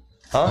guess.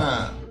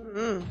 Huh?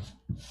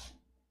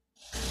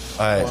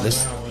 All right,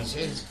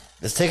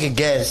 let's take a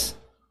guess.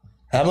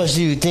 How much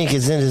do you think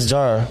is in this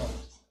jar?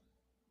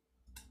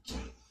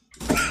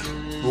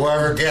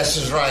 Whoever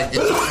guesses right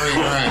gets a free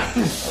round.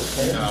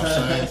 Okay. You know what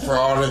I'm saying? For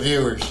all the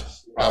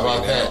viewers. How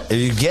about that? If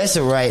you guess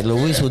it right,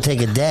 Luis will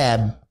take a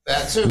dab.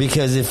 That too.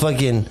 Because it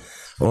fucking,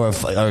 or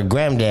a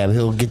gram dab,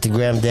 he'll get the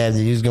gram dab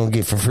that you're going to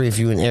get for free if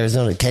you in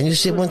Arizona. Can you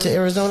ship one to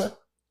Arizona?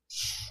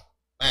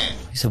 Man.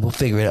 He said, we'll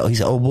figure it out. He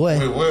said, oh boy.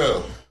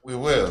 We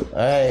will. All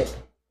right.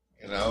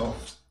 You know?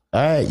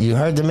 All right. You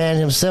heard the man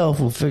himself.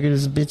 We'll figure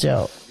this bitch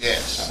out.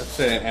 Yes. I'd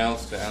say an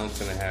ounce to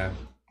ounce and a half.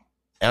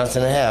 Ounce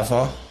and a half,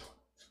 huh?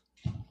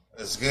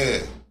 That's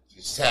good.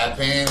 Just tap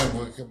in and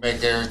we can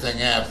make everything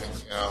happen.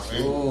 You know what I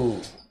mean?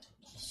 Ooh.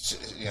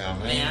 You know what I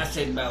mean? Man, I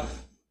say about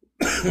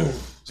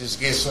Just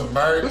get some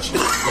merch. And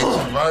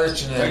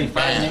then 35,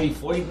 bam. maybe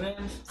 40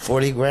 grams.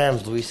 40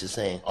 grams, Luis is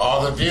saying.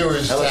 All the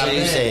viewers How much tap are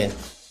you in. saying?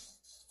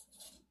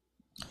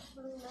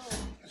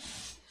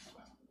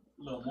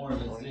 A little more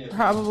than a zip.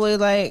 Probably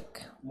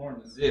like, More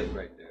than a zip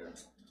right there.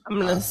 I'm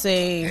going to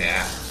say,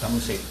 Yeah. So I'm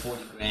going to say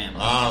 40 grams.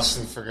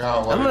 Honestly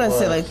forgot what I'm going it to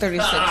say was. like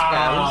 36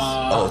 grams.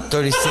 Oh,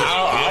 36.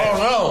 I don't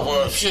know.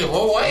 Well, shit,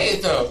 we'll weigh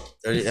it though.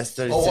 30, that's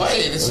 36. We'll weigh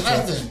it. It's Okay.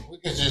 nothing. We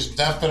could just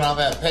dump it on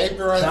that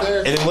paper right there.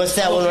 And then what's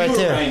that one right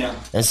there?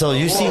 And so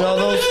you seen all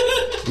those?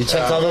 You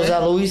checked all those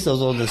out, Luis?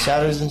 Those all the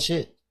shatters and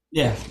shit?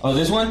 Yeah. Oh,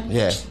 this one?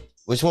 Yeah.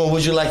 Which one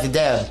would you like to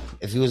dab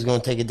if you was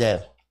going to take a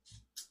dab?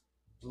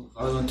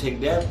 I was going to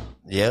take that.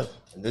 Yep.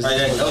 This Right,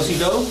 that is-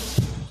 do-si-do?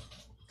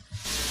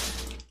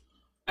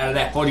 Out of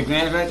that 40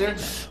 grams right there?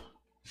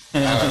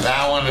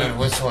 That one and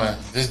which one?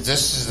 This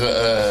is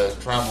the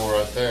crumble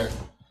right there.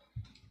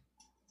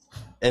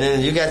 And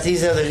then you got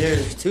these other here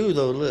too,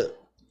 though. Look.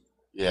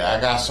 Yeah, I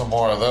got some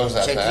more of those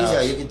at Check the these house.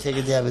 out. You can take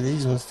a dab of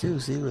these ones too.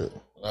 See, look.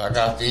 I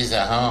got these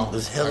at home.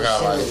 There's I hella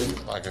got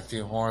shit. like a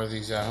few more of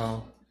these at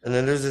home. And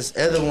then there's this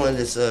other one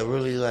that's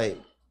really like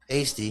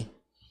pasty.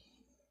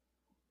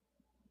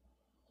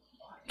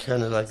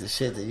 Kind of like the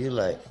shit that you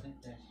like.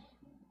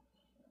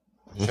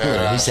 Shout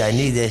out. He said, I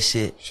need that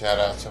shit. Shout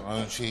out to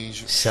Moon Cheese.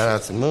 Shout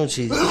out to Moon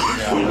Cheese. You know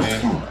what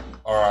I mean?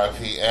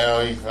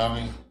 R.I.P.L. You feel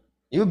me?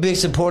 You a big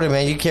supporter,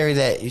 man. You carry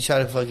that. You try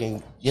to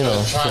fucking,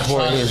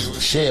 support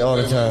his shit all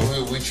the time.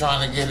 We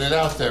trying to get it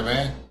out there,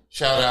 man.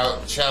 Shout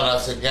out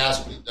to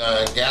Gas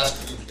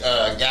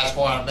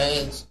Bar and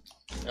Maids.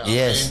 You know what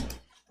Yes. I mean?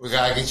 We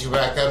gotta get you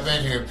back up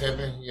in here,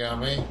 Pippin. You know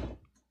what I mean?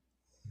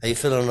 How you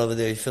feeling over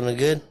there? You feeling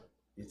good?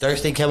 You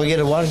thirsty? Can we get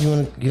a water?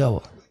 You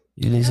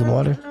need some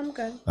water? I'm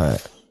good. All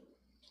right.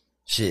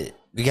 Shit,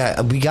 we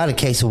got a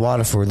case of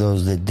water for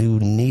those that do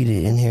need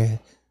it in here,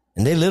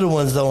 and they little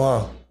ones though,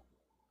 huh?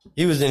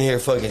 He was in here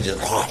fucking just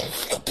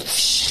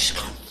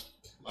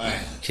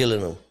Man.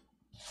 killing them.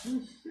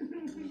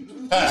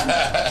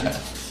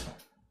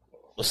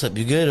 What's up?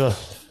 You good? Or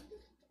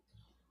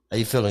are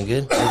you feeling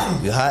good?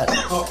 You hot?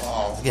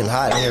 It's getting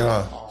hot in here,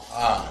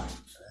 huh?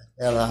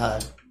 Hella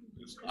hot.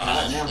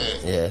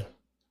 Shit. Yeah.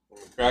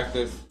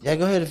 Practice. Yeah,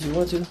 go ahead if you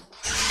want to.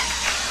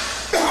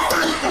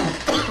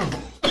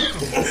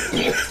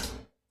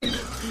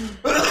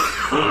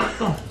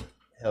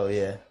 Hell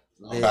yeah.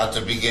 I'm about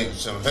to be getting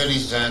some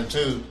hoodies done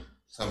too.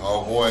 some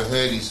old boy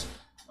hoodies.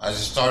 I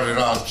just started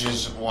off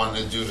just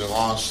wanting to do the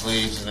long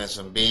sleeves and then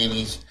some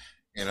beanies,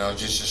 you know,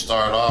 just to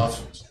start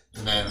off.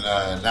 And then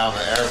now the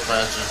air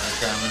freshers are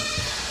coming.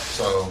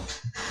 So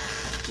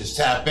just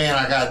tap in.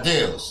 I got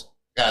deals.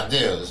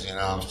 You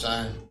know what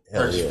I'm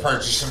saying?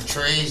 Purchase some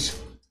trees.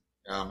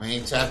 You know what I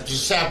mean?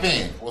 Just tap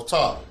in. We'll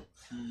talk.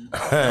 You know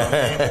what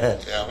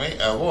I mean?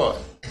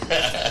 What?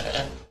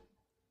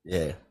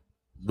 Yeah.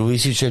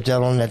 Luis, you tripped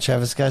out on that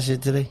Travis Scott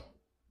shit today?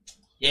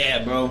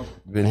 Yeah, bro.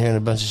 You been hearing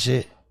a bunch of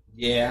shit?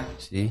 Yeah.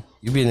 See?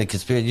 You being a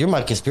conspiracy. You're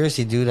my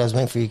conspiracy dude. I was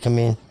waiting for you to come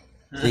in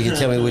so you can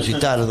tell me what you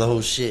thought of the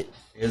whole shit.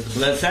 It's the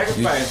blood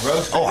sacrifice,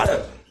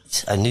 bro.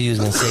 I knew you was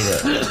going to say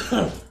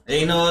that. There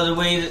ain't no other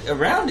way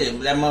around it.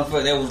 That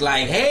motherfucker that was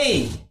like,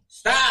 hey,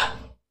 stop.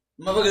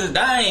 Motherfuckers are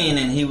dying.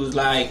 And he was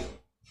like,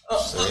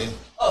 hey,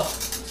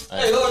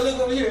 look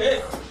over here.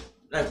 Hey.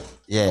 Like,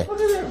 yeah. What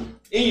is that?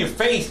 In your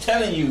face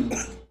telling you.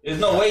 There's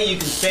no way you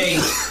can say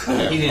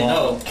he didn't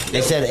know.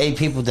 They said 8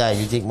 people died.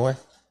 You think more?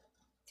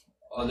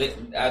 Oh,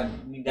 I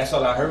mean, that's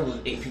all I heard was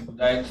 8 people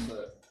died.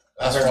 But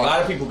I heard a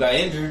lot of people got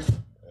injured.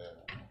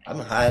 I'm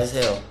high as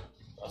hell.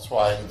 That's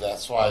why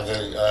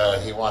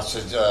he wants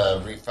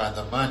to refund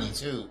the money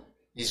too.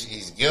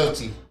 He's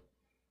guilty.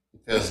 He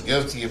feels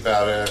guilty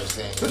about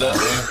everything. You know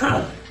what I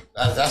mean?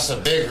 That's a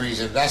big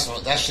reason. That's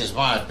just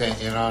my opinion.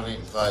 You know what I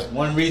mean? Like,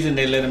 one reason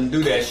they let him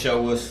do that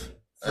show was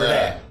for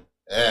that.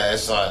 Yeah,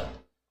 it's like,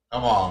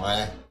 come on,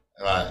 man.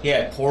 Like, he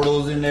had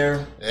portals in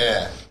there.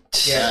 Yeah.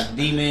 He had a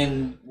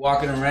demon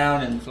walking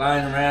around and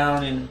flying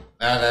around, and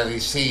now that he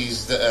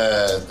sees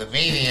the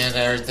media and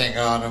everything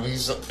on him,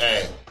 he's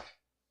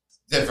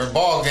different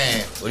ball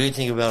game. What do you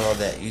think about all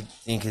that? You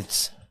think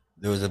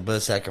there was a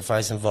blood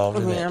sacrifice involved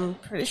in it? I'm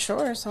pretty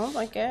sure. It sounds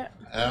like it.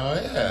 Oh,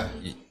 yeah.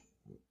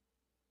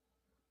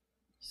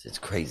 It's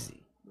crazy.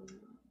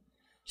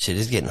 Shit,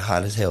 it's getting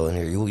hot as hell in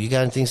here. You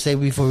got anything to say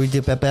before we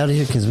dip up out of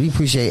here? Because we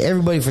appreciate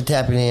everybody for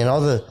tapping in.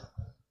 All the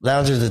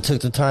loungers that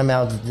took the time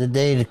out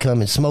today to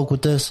come and smoke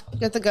with us.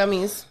 Get the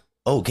gummies.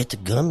 Oh, get the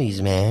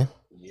gummies, man.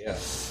 Yeah.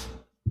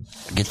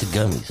 Get the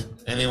gummies.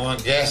 Anyone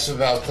guess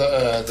about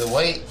the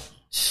weight?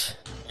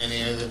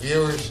 Any of the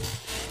viewers?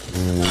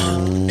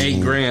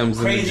 8 grams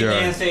in the crazy jar.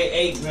 man say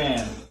 8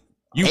 grams.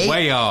 You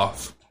way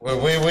off. We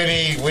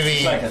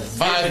need like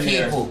 5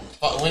 people.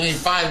 We need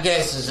 5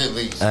 guesses at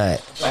least. All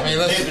right. I mean,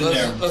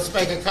 let's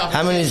make a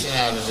competition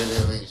out of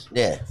it at least.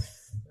 Yeah.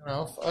 You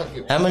know, fuck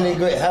it. How many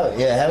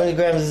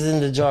grams is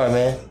in the jar,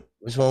 man?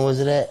 Which one was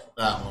it at?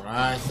 That one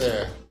right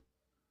there.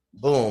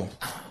 Boom.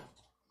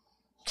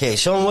 Okay,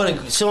 show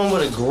them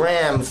what a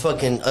gram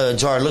fucking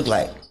jar look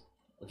like.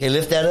 Okay,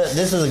 lift that up.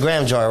 This is a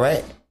gram jar,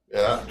 right?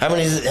 Yeah. How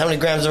many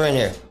grams are in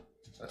here?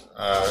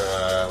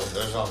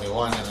 There's only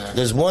 1 in there.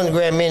 There's 1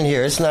 gram in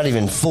here. It's not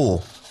even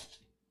full.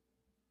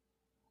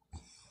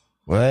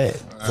 Right?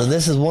 So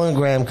this is 1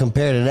 gram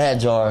compared to that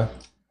jar.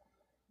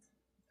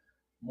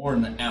 More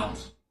than an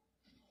ounce.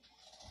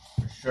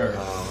 For sure.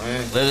 Oh,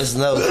 man. Let us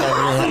know.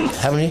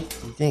 How many?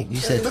 You think? You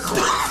said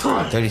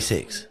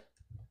 36.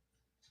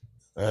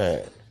 All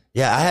right.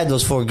 Yeah, I had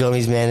those 4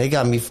 gummies, man. They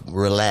got me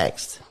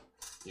relaxed.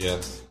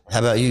 Yes. How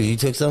about you? You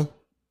took some?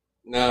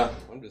 Nah,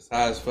 I'm just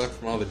high as fuck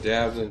from all the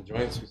dabs and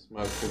joints we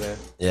smoked today.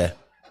 Yeah.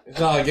 It's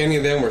not like any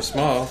of them were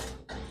small.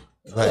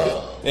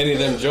 Right. Any of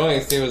them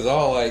joints, it was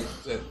all like,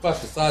 fuck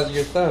the size of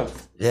your thumb.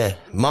 Yeah.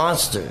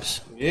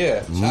 Monsters.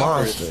 Yeah.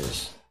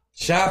 Monsters.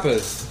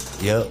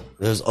 Choppas. Yep.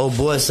 Those old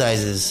boy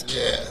sizes.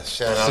 Yeah,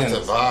 shout out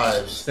to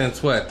Vibes.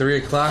 Since what, 3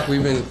 o'clock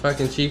we've been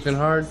fucking chiefing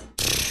hard?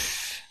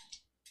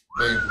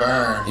 Big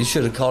burn. You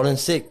should have called in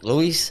sick,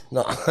 Luis.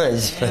 No.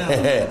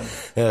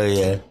 Hell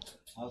yeah.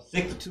 I was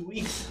sick for 2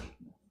 weeks.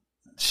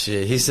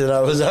 Shit, he said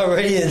I was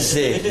already in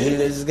sick. He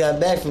just got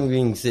back from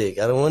being sick.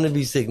 I don't want to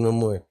be sick no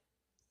more.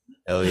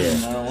 Hell yeah.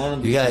 I don't want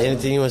to be. You got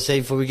anything you want to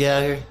say before we get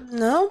out of here?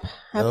 No.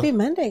 Happy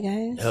Monday,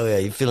 guys. Hell yeah,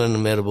 you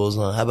feeling the edibles,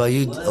 huh? How about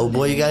you, old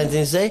boy? You got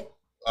anything to say?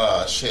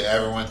 Shit,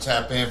 everyone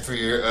tap in for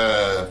your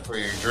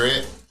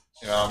drip.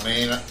 You know what I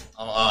mean?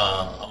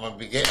 I'm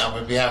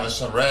gonna be having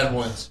some red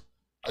ones.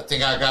 I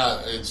think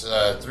it's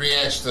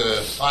 3X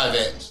to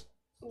 5X.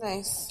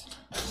 Nice.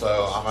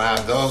 So I'm gonna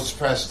have those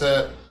pressed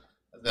up.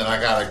 Then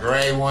I got a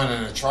gray one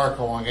and a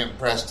charcoal one getting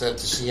pressed up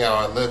to see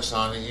how it looks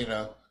on it, you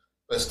know.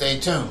 But stay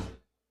tuned,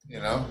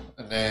 you know.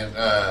 And then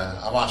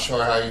I'm not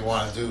sure how you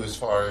want to do as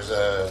far as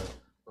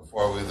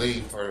before we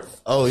leave for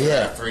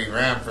that 3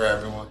 gram for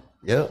everyone.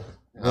 Yep.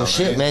 Well,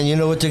 shit, man. You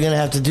know what they're gonna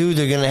have to do?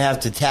 They're gonna have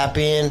to tap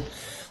in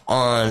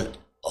on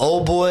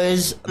Old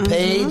Boy's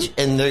page,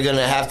 and they're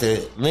gonna have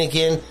to link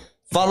in.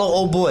 Follow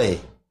Old Boy.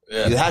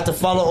 Yeah. You have to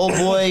follow Old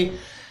Boy.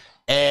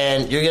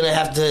 And you're going to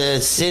have to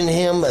send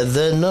him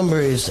the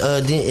numbers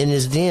in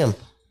his DM.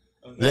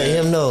 Okay. Let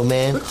him know,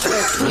 man.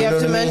 You have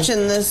to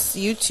mention this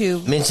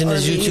YouTube. Mention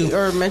this YouTube.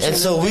 Or mention and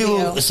so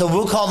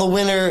we'll call the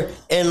winner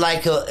in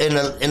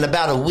in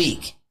about a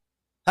week.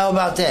 How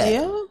about that?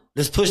 Yeah.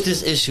 Let's push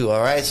this issue,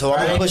 all right? So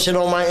I'm going to push it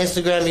on my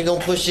Instagram. You're going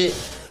to push it.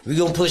 We're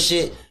going to push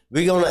it.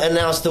 We're going to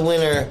announce the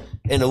winner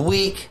in a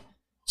week.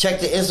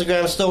 Check the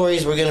Instagram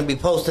stories. We're going to be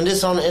posting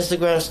this on the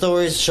Instagram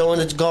stories, showing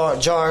the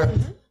jar.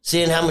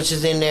 seeing how much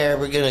is in there.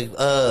 We're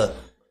gonna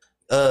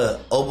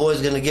old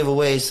boy's gonna give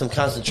away some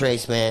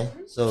concentrates, man.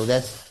 So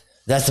that's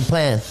the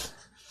plan.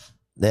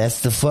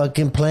 That's the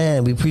fucking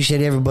plan. We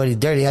appreciate everybody.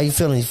 Dirty, how you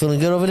feeling? You feeling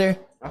good over there?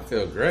 I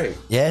feel great.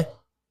 Yeah.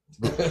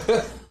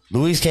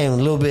 Luis came a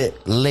little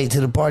bit late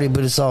to the party,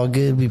 but it's all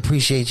good. We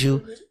appreciate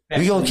you.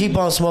 We gonna keep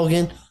on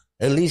smoking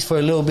at least for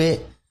a little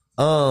bit.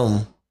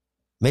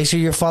 Make sure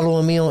you're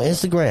following me on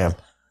Instagram.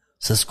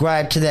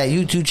 Subscribe to that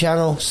YouTube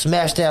channel.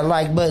 Smash that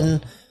like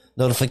button.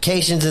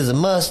 Notifications is a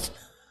must.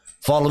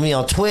 Follow me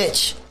on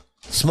Twitch.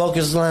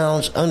 Smokers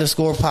Lounge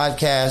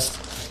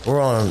 _podcast. We're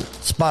on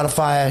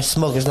Spotify,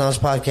 Smokers Lounge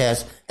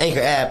Podcast, Anchor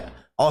app,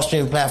 all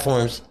streaming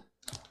platforms.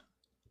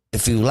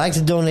 If you would like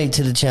to donate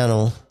to the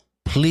channel,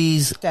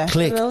 please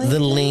click the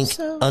link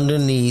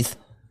underneath.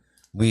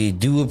 We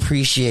do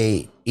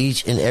appreciate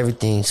each and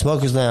everything.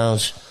 Smokers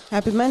Lounge.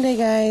 Happy Monday,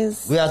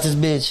 guys. We out this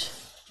bitch.